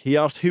music, he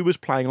asked who was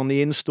playing on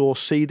the in-store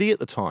CD at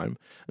the time.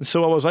 And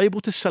so I was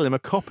able to sell him a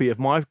copy of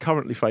my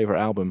currently favourite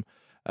album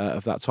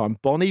of that time,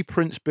 Bonnie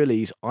Prince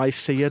Billy's I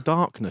See a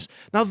Darkness.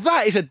 Now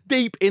that is a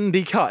deep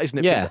indie cut, isn't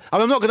it? Yeah. Peter?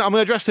 I'm going to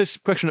address this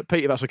question at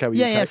Pete, if that's okay with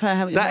you. Yeah,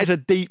 Kate. That is a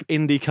deep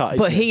indie cut.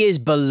 But he is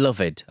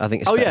beloved. I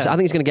think. I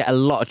think he's going to get a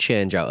lot of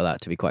change out of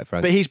that, to be quite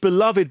frank. But he's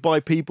beloved by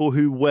people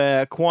who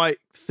wear quite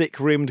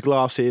thick-rimmed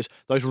glasses,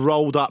 those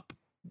rolled-up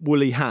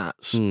woolly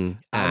hats,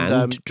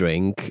 and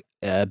drink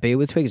beer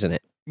with twigs in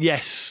it.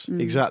 Yes,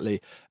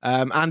 exactly.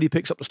 Andy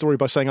picks up the story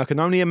by saying, I can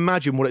only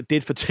imagine what it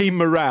did for team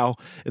morale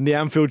in the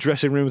Anfield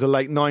dressing room of the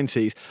late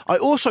 90s. I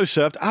also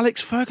served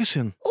Alex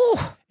Ferguson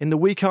in the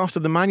week after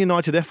the Man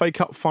United FA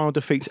Cup final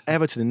defeat to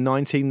Everton in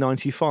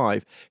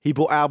 1995. He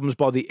bought albums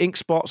by the Ink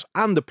Spots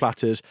and the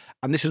Platters,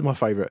 and this is my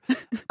favourite.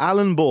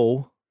 Alan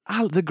Ball,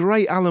 the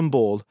great Alan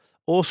Ball,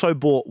 also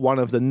bought one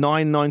of the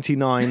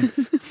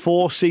 $9.99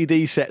 4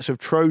 CD sets of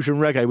Trojan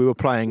Reggae we were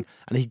playing,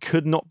 and he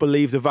could not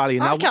believe the value.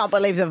 I can't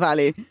believe the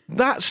value.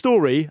 That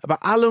story about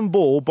Alan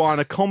Ball buying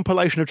a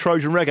compilation of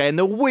Trojan Reggae in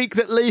the week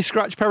that Lee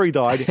Scratch Perry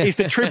died is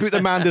the tribute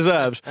the man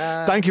deserves.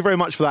 Thank you very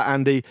much for that,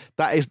 Andy.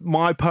 That is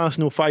my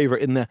personal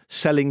favourite in the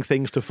selling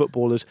things to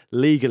footballers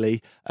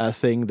legally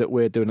thing that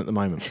we're doing at the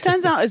moment.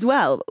 Turns out as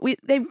well,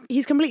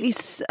 he's completely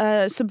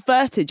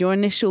subverted your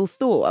initial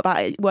thought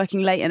about it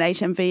working late in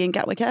HMV in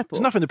Gatwick Airport.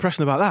 There's nothing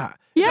depressing about that.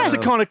 Yeah. That's the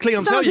kind of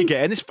clientele you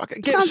get, and it's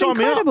fucking sign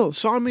incredible. me up.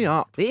 Sign me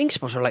up. The Ink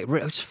Spots are like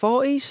it's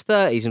 40s,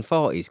 30s, and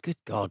 40s. Good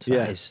God,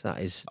 that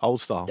is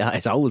old style. That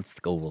is old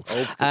school.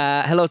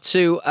 Hello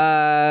to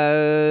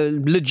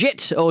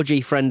legit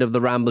OG friend of the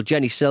Ramble,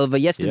 Jenny Silver.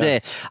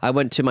 Yesterday, I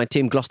went to my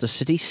team Gloucester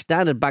City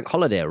standard bank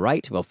holiday.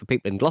 Right, well for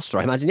people in Gloucester,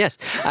 I imagine. Yes.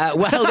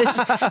 Well,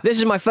 this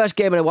is my first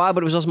game in a while,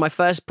 but it was also my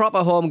first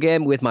proper home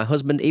game with my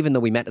husband. Even though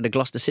we met at a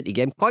Gloucester City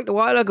game quite a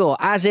while ago,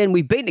 as in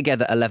we've been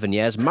together 11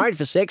 years, married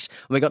for 6, and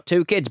we got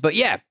 2 kids. But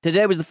yeah,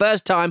 today was the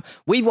first time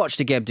we've watched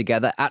a game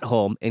together at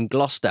home in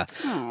Gloucester.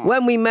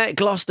 When we met,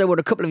 Gloucester were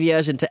a couple of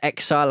years into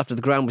exile after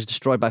the ground was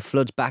destroyed by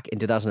floods back in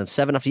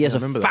 2007, after years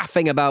of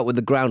faffing about with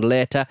the ground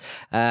later.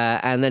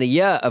 And then a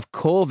year of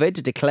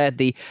COVID declared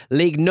the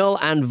league null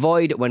and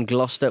void when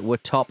Gloucester were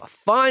top.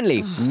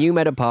 Finally, New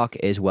Meadow Park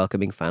is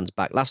welcoming fans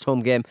back. Last home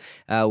game,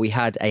 we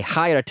had a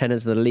higher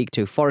attendance than the League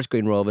Two Forest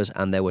Green Rovers,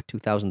 and there were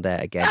 2,000 there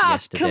again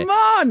yesterday. Come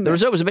on! The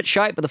result was a bit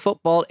shite, but the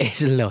football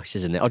is lush,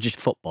 isn't it? Or just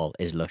football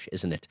is lush,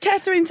 isn't it?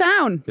 Kettering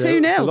Town,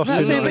 2-0.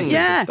 That's 2-0.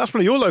 Yeah. That's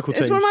one of your local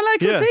teams. It's one of my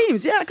local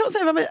teams. Yeah, I can't say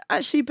I've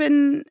actually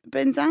been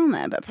down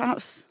there, but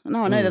perhaps I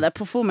know that they're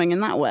performing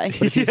in that way.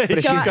 Go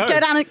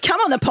down and come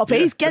on, the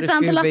Poppies. Get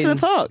down to Latimer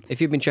Park.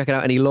 If you've been checking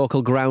out any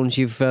local grounds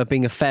you've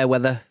been a fair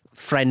weather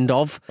friend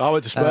of. I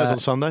went to Spurs on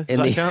Sunday. Does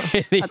that count?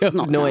 That does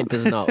not No, count. it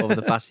does not. Over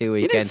the past few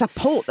You weekends. didn't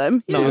support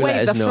them. You didn't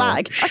wave the flag.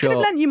 I could have Sure.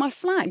 lent you my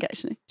flag,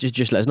 actually.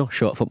 Just let us know.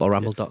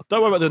 Shortfootballramble.com.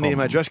 Don't worry about doing the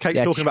email address.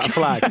 Kate's talking about a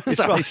flag. It's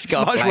Sorry, much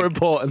Scott, more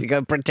important. You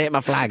go protect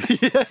my flag.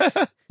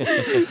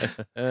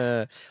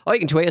 Or you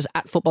can tweet us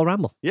at Football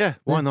Ramble. Yeah,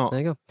 why not?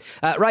 There you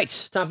go.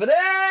 Right, time for this.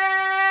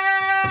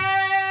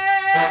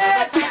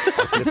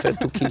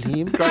 to kill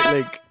him. Great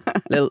link.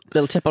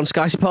 Little tip on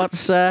Sky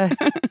Sports,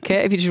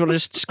 Kate, if you just want to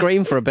just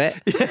scream for a bit.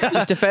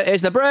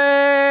 Here's the break!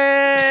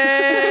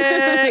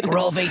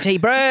 Roll VT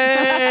break!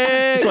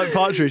 It's like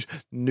Partridge.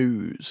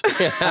 News.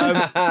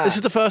 This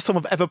is the first time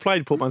I've ever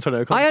played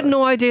Portmanteau. I had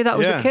no idea that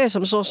was the case.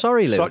 I'm so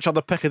sorry, Lou. Such are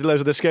the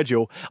peccadilloes of the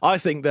schedule. I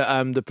think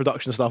that the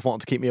production staff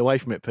wanted to keep me away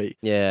from it, Pete.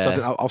 Yeah. So I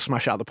think I'll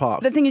smash it out of the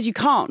park. The thing is, you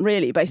can't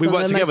really, based We on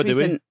work the together, most do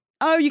we? recent...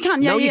 Oh, you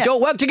can, yeah, No, yeah. you don't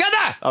work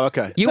together! Oh,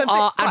 okay. You But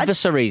are but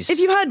adversaries. If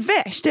you heard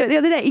Vish do it the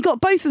other day, he got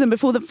both of them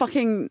before the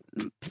fucking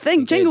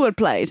jingle had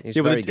played. He's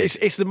Yeah, but very good.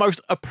 it's the most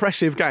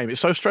oppressive game.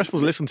 It's so stressful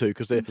to listen to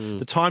because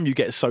the time you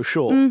get is so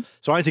short.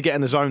 So I need to get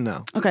in the zone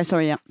now. Okay,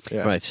 sorry, yeah.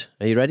 Yeah. Right,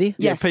 are you ready?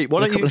 Yes. Pete, why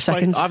In a don't you couple of explain?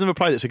 seconds. I've never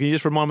played it, so can you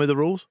just remind me of the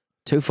rules?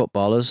 two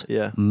footballers,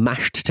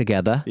 mashed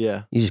together.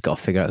 Yeah. You just got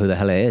to figure out who the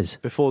hell it is.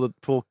 Before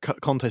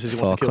Conte says he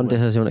wants to kill Conte me.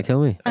 says you want to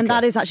kill me. And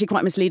that is actually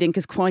quite misleading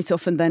because quite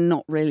often they're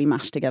not really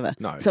mashed together.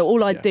 No, so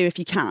all I'd do if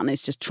you can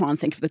is just try and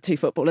think of the two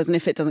footballers, and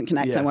if it doesn't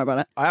connect, don't worry about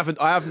it. I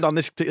haven't done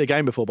this particular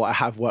game before, but I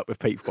have worked with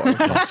Pete quite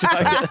a lot.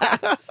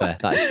 Fair,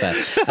 that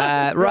is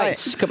fair.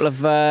 Right, a couple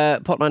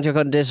of portmanteau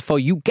contests for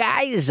you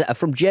guys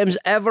from James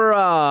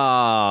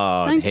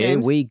Everard. Thanks, Here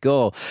James. we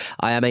go.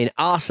 I am an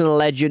Arsenal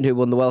legend who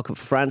won the World Cup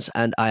for France,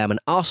 and I am an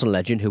Arsenal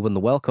legend who won the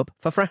World Cup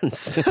for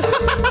France.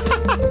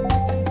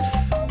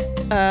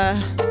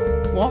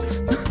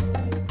 What?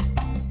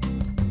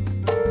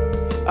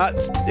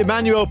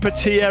 Emmanuel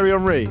Petit-Henry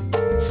Henry.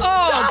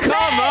 Oh,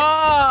 come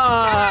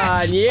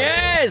on!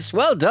 Yes!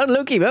 Well done,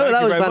 Lukey.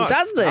 That was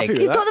fantastic.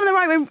 You got them the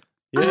right way.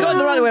 You got it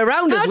the right way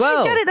around How as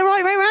well. did you get it the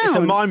right way round? It's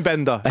a mind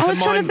bender. I was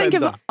trying to think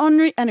of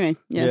Henri. Anyway,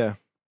 yeah.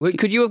 Wait,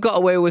 could you have got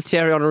away with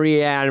Thierry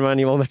Henry and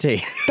Emmanuel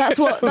Petit? That's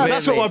what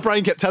my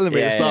brain kept telling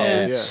me to start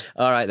with.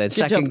 Yeah. All right then.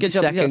 Good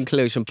job. Second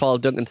clue from Paul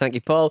Duncan. Thank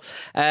you, Paul.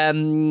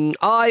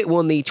 I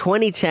won the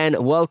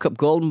 2010 World Cup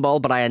Golden Ball,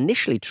 but I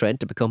initially trained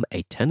to become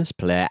a tennis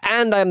player,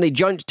 and I am the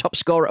joint top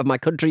scorer of my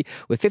country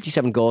with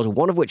 57 goals,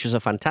 one of which was a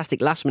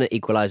fantastic last-minute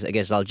equaliser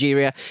against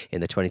Algeria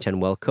in the 2010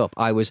 World Cup.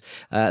 I was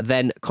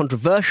then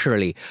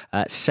controversially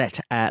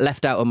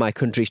left out of my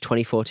country's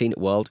 2014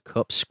 World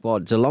Cup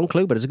squad. It's a long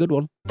clue, but it's a good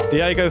one.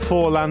 Diego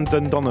Forlan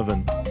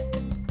Donovan.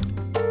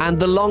 And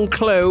the long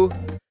clue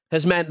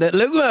has meant that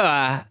Luke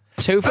Moore,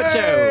 2 for 2.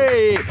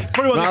 Hey!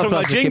 Probably want some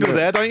like jingle Kimber.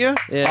 there, don't you?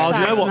 Yeah. Oh, do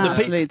you know what?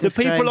 Absolute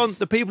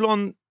The people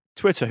on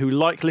Twitter who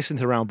like listening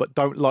to Round but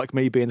don't like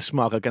me being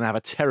smug are going to have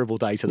a terrible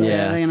day today.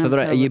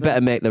 Yeah, you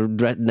better make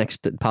the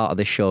next part of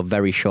this show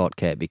very short,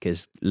 Kate,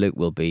 because Luke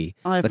will be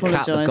I the cat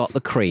that apologise. got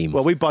the cream.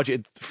 Well, we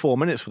budgeted 4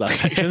 minutes for that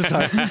section,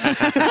 so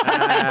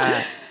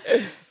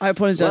I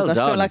apologise. Well I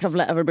feel done. like I've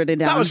let everybody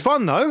down. that was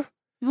fun though.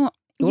 What?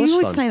 It You was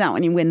always fun. say that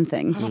when you win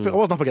things. I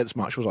wasn't up against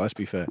much, was I? Let's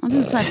be fair. I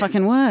didn't say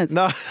fucking words.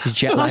 No.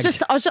 Jet I lagged.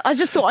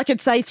 just thought I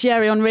could say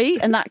Thierry Henry,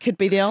 and that could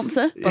be the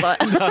answer. But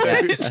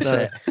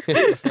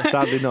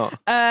Sadly not.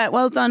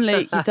 well done,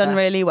 Luke. You've done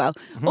really well.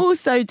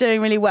 Also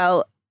doing really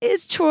well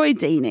is Troy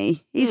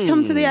Deeney. He's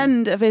come to the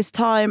end of his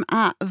time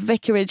at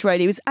Vicarage Road.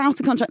 He was out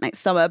of contract next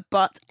summer,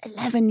 but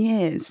 11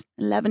 years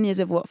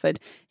of Watford.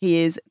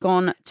 He is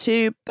gone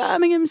to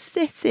Birmingham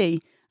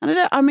City. And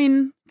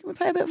can we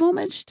pay a bit of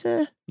homage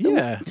to Troy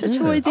I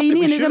think Deeney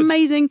we and his should.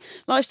 amazing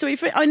life story?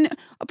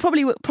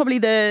 Probably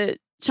the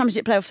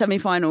Championship playoff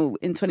semi-final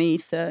in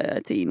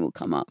 2013 will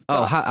come up.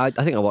 Oh, I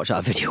think I watch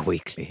that video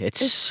weekly.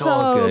 It's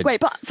so good.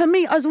 Great. But for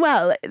me as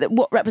well,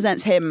 what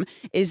represents him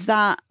is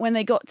that when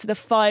they got to the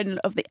final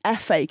of the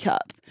FA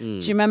Cup, do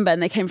you remember?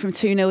 And they came from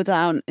 2-0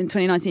 down in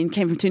 2019,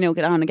 came from 2-0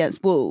 down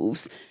against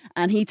Wolves,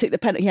 and he took the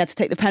penalty. He had to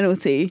take the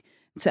penalty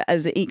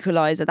as an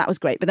equaliser. That was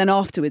great. But then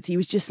afterwards, he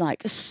was just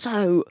like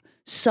so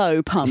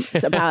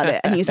pumped about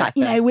it, and he was like,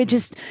 we're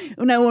just,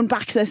 no one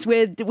backs us,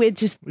 we're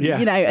just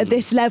at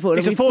this level,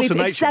 He's and a force we've of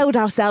nature. excelled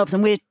ourselves,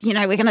 and we're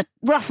going to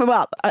rough them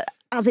up.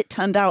 As it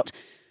turned out,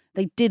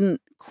 they didn't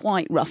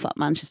quite rough up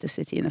Manchester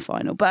City in the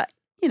final, but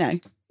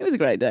it was a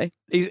great day.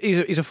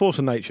 He's a force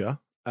of nature,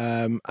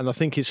 and I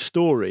think his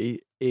story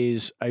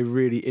is a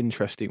really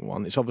interesting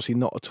one. It's obviously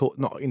not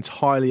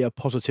entirely a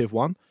positive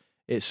one.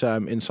 It's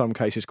in some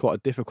cases quite a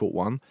difficult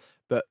one.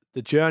 But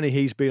the journey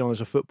he's been on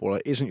as a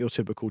footballer isn't your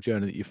typical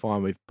journey that you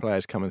find with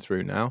players coming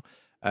through now.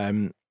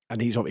 And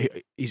he's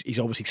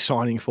obviously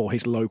signing for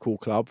his local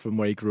club from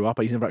where he grew up.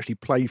 He's never actually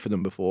played for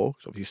them before.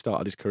 So obviously he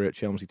started his career at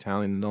Chelmsford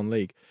Town in the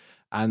non-league.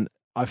 And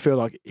I feel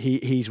like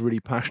he's really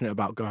passionate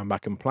about going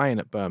back and playing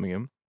at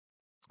Birmingham,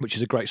 which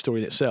is a great story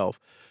in itself.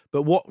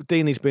 But what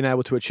Deeney's been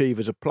able to achieve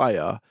as a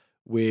player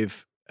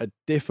with a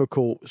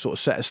difficult sort of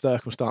set of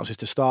circumstances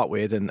to start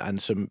with,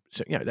 and some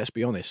let's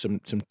be honest,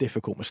 some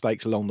difficult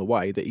mistakes along the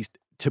way that he's,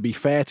 to be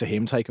fair to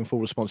him, taken full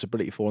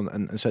responsibility for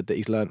and said that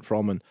he's learnt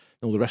from and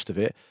all the rest of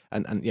it,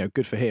 and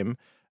good for him.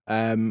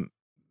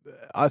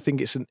 I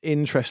think it's an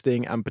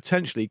interesting and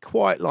potentially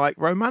quite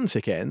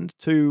romantic end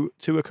to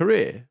a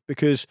career,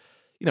 because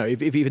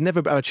if you've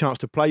never had a chance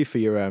to play for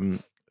your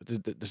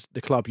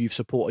the club you've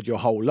supported your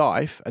whole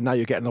life, and now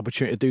you're getting an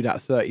opportunity to do that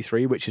at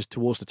 33, which is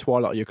towards the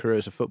twilight of your career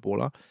as a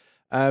footballer.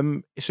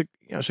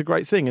 It's a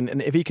great thing,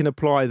 and if he can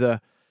apply the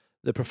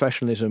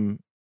professionalism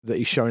that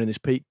he's shown in his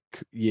peak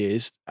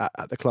years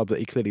at the club that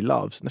he clearly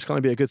loves, and it's going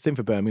to be a good thing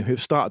for Birmingham, who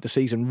have started the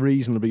season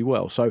reasonably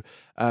well. So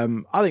I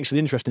think it's an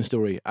interesting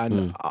story,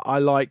 and I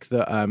like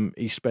that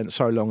he spent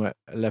so long at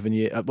 11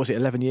 years. Was it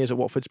 11 years at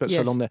Watford? Spent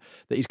so long there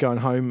that he's going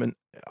home, and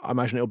I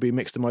imagine it'll be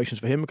mixed emotions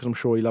for him, because I'm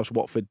sure he loves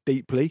Watford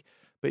deeply.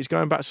 But he's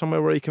going back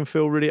somewhere where he can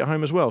feel really at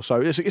home as well.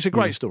 So it's a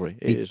great story.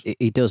 It is.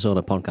 He does own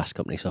a podcast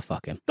company, so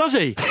fuck him. Does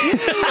he?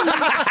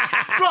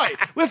 Right,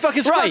 we're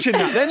fucking scratching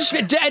that then.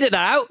 Edit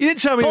that out. You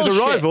didn't tell me he was a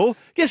rival.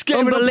 Just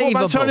get him in a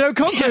Antonio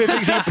Conte who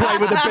thinks he can play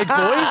with the big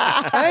boys.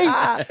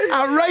 Hey?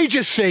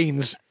 Outrageous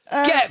scenes.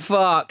 Get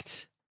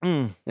fucked.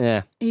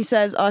 Yeah. He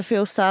says, I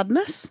feel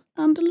sadness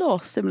and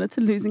loss, similar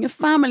to losing a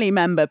family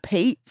member,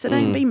 Pete. So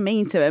don't be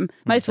mean to him.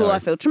 Most of all, I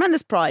feel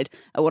tremendous pride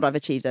at what I've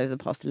achieved over the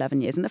past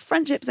 11 years and the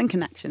friendships and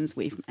connections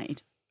we've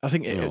made. I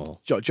think,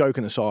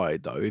 joking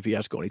aside, though, if he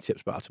has got any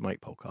tips about how to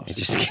make podcasts,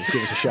 just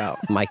give us a shout.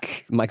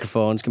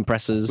 Microphones,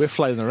 compressors. We're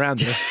flailing around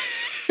here.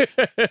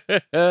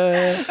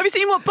 Have you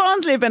seen what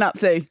Barnsley have been up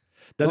to?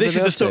 Now, this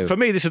is for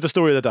me, this is the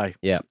story of the day.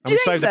 Yeah. And we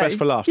saved the best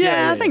for last.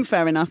 Yeah, I think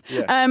fair enough.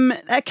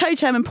 Yeah.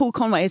 Co-chairman Paul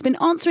Conway has been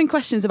answering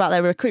questions about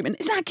their recruitment.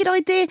 Is that a good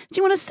idea? Do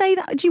you want to say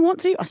that? Do you want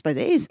to? I suppose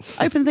it is.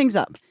 Open things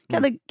up.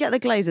 Get the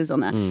Glazers on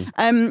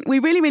there. We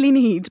really, really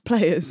need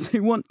players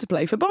who want to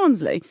play for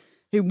Barnsley,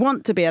 who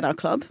want to be at our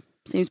club.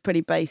 Seems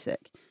pretty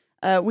basic.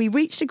 We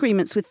reached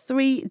agreements with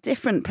 3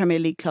 different Premier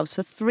League clubs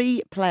for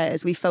 3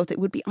 players we felt it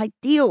would be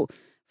ideal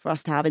for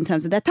us to have in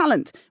terms of their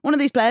talent. One of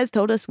these players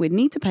told us we'd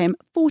need to pay him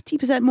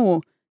 40%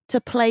 more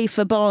to play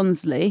for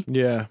Barnsley.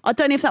 Yeah. I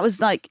don't know if that was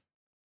like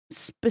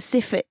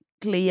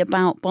specifically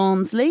about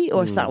Barnsley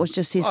or if that was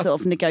just his sort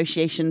of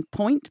negotiation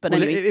point. But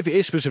anyway, if it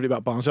is specifically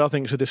about Barnsley, I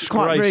think it's a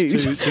quite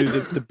disgrace rude.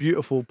 to the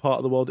beautiful part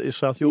of the world that is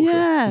South Yorkshire.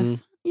 Yeah.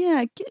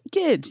 Yeah,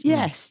 good.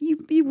 Yes,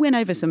 you win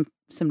over some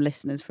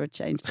listeners for a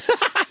change.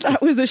 That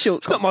was a short.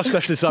 It's not my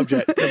specialist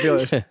subject, to be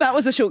honest. That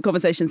was a short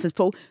conversation, says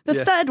Paul.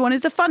 The third one is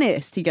the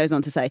funniest, he goes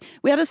on to say.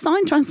 We had a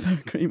signed transfer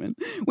agreement.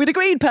 We'd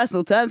agreed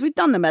personal terms, we'd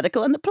done the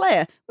medical, and the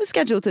player was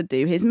scheduled to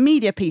do his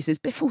media pieces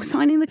before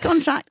signing the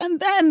contract,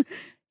 and then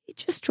he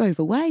just drove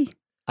away.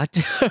 I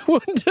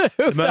wonder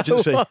who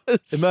Emergency. that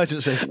was.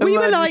 Emergency. We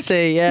were like,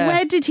 yeah.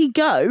 where did he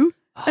go?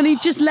 And he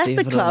just left the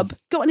Leave it club,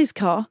 got in his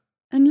car,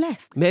 and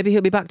left. Maybe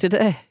he'll be back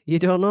today. You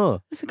don't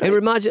know. It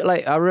reminds you,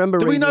 like, I remember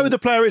Do we reading... know who the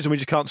player is and we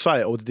just can't say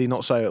it, or did he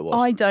not say who it was?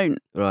 I don't.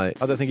 Right.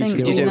 I don't think Think he's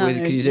Could you do No, it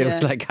with, could you do it yeah.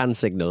 with like hand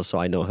signals so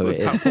I know who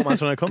it is?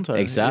 Antonio Conte.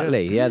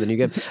 Exactly. Yeah, the new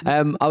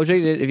game. I was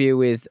reading an interview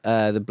with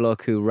the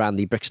bloke who ran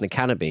the Brixton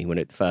Academy when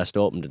it first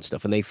opened and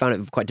stuff, and they found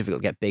it quite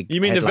difficult to get big.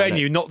 You mean the headliner-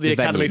 venue, not the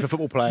academy venue. for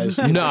football players?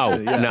 No,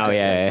 Yeah. no,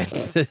 yeah.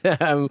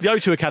 The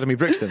O2 Academy,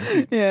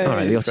 Brixton. Yeah. All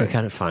right, the Auto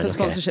Academy, fine. For okay.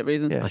 sponsorship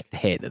reasons. I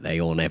hate that they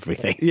own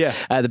everything. Yeah.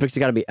 The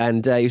Brixton Academy.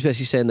 And he was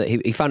basically saying that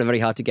he found it very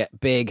hard to get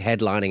big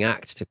headlining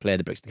acts to play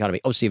the Brixton Academy.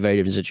 Obviously, a very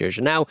different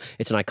situation now.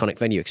 It's an iconic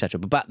venue, etc.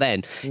 But back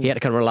then, he had to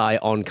kind of rely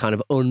on kind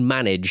of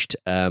unmanaged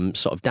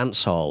sort of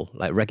dance hall,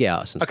 like reggae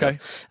artists and Okay.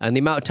 stuff. And the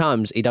amount of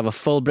times he'd have a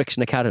full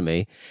Brixton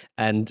Academy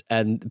and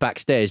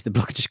backstage, the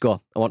bloke would just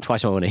go, I want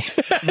twice my money.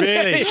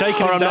 Really?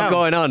 Shaking or him I'm not down.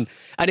 going on.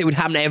 And it would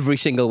happen every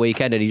single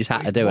weekend and he just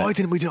had to do Why it.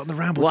 didn't we do it on the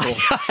Ramble Why?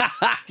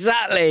 tour?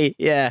 Exactly,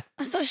 yeah.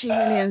 That's actually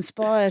really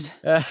inspired.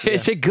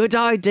 It's a good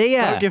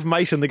idea. Don't give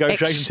Mason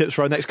negotiation tips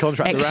for our next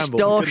contract at the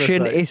Ramble. for goodness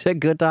Extortion sake. is a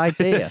good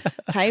idea.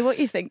 Pay what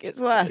you think it's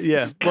worth.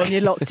 Yeah. When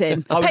you're locked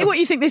in. I would- Pay what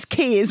you think this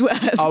key is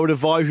worth. I would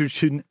advise you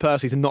to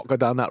personally to not go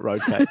down that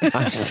road, Kate.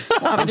 I'm just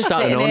starting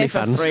sitting here for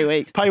OnlyFans. 3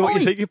 weeks. Pay what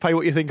you think. You pay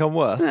what you think I'm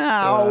worth.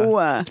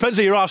 Ow. Depends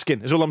who you're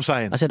asking. Is all I'm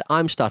saying. I said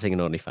I'm starting an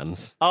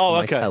OnlyFans. Oh,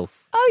 for okay. Myself.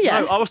 Oh,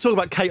 yes. No, I was talking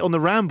about Kate on the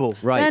Ramble.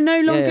 Right. They're no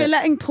longer Yeah.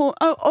 letting Paul.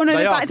 Oh, no, They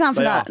they're are. back down for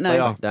They that. are. No, They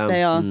are. Down.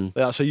 They are. Mm.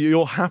 Yeah, so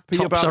you're happy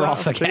Tops about are that?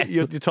 off again.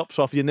 Your tops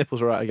off. Your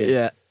nipples are out again.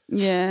 Yeah.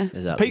 Yeah.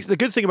 Exactly. Pete, the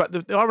good thing about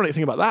the ironic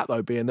thing about that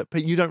though, being that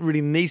Pete, you don't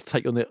really need to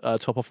take your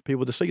top off for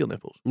people to see your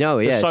nipples. No,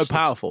 yeah. They're so it's-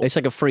 powerful. It's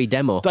like a free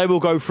demo They will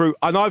go through,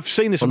 and I've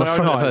seen this on with the my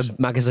own front eyes. of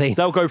a magazine.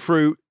 They'll go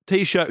through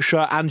t-shirt,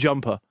 shirt, and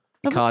jumper.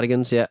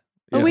 Cardigans, yeah.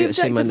 Are we Yeah,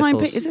 see my objectifying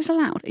nipples. Pete? Is this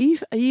allowed?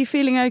 Are you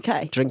feeling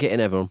okay? Drink it in,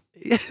 everyone.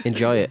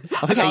 Enjoy it.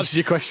 I think that answers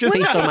your question.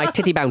 Feast on my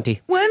titty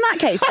bounty. Well, in that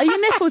case, are your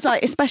nipples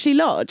like especially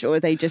large or are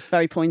they just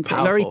very pointy?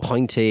 Powerful. Very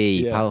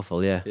pointy, Yeah.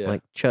 powerful, yeah. Yeah.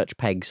 Like church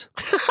pegs.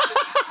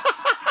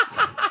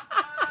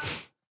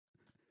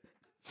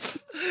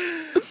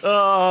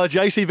 Oh,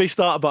 JCB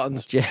starter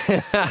buttons.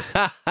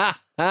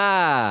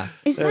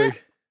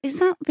 Is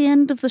that the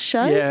end of the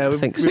show? Yeah, I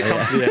think so. we've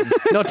come to the end.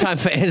 No time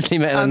for Ainsley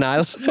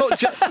Maitland-Niles. Not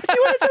ju- Do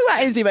you want to talk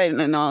about Izzy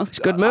Maitland and Niles? It's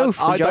a good move.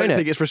 I Enjoying don't it.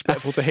 think it's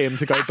respectful to him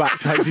to go back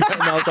to Hazy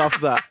Niles after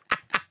that.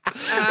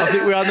 I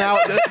think we are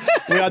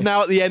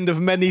now at the end of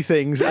many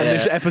things, and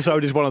this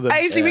episode is one of them.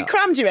 Ainsley, we Yeah.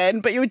 crammed you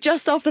in, but you were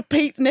just after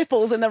Pete's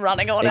nipples in the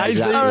running order.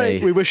 Exactly. Sorry.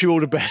 We wish you all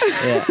the best.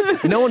 Yeah.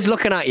 No one's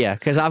looking at you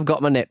because I've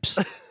got my nips.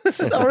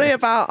 Sorry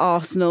about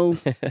Arsenal.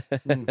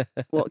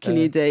 What can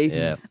you do?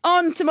 Yeah.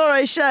 On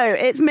tomorrow's show,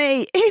 it's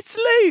me, it's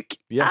Luke,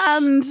 Yes.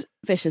 and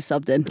Vicious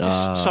subbed in.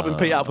 Subbing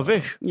Pete out for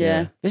Vish.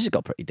 Yeah. This has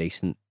got pretty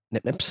decent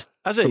nips.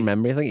 Has he? From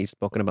memory, I think he's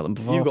spoken about them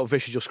before. You've got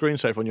Vish as your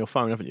screensaver on your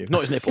phone, haven't you?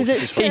 Not his nipples. Is it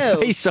his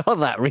still? He saw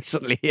that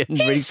recently and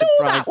He really saw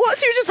surprised. that.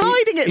 What's he just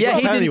hiding it Yeah, from?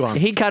 he Tell didn't. anyone.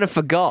 He kind of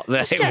forgot that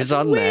Just it was gets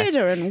on there.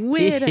 weirder and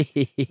weirder.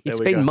 It's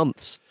we been go.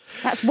 months.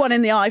 That's one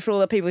in the eye for all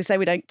the people who say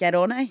we don't get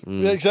on, eh?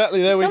 Yeah,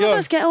 exactly. There Some we go. of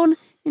us get on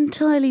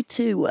entirely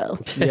too well.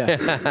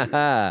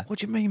 Yeah. What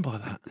do you mean by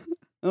that?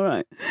 All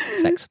right.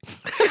 Sex.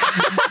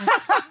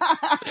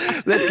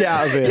 Let's get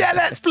out of here. Yeah,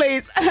 let's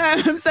please.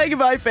 Say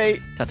goodbye,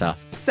 Pete. Ta-ta.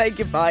 Say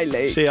goodbye,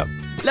 Luke. See ya.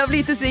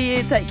 Lovely to see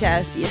you. Take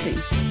care. See you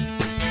soon.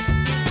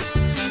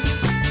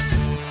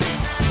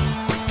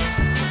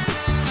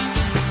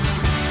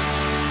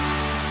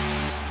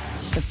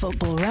 The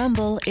Football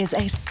Ramble is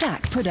a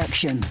Stack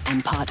production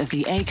and part of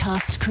the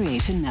Acast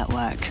Creator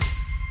Network.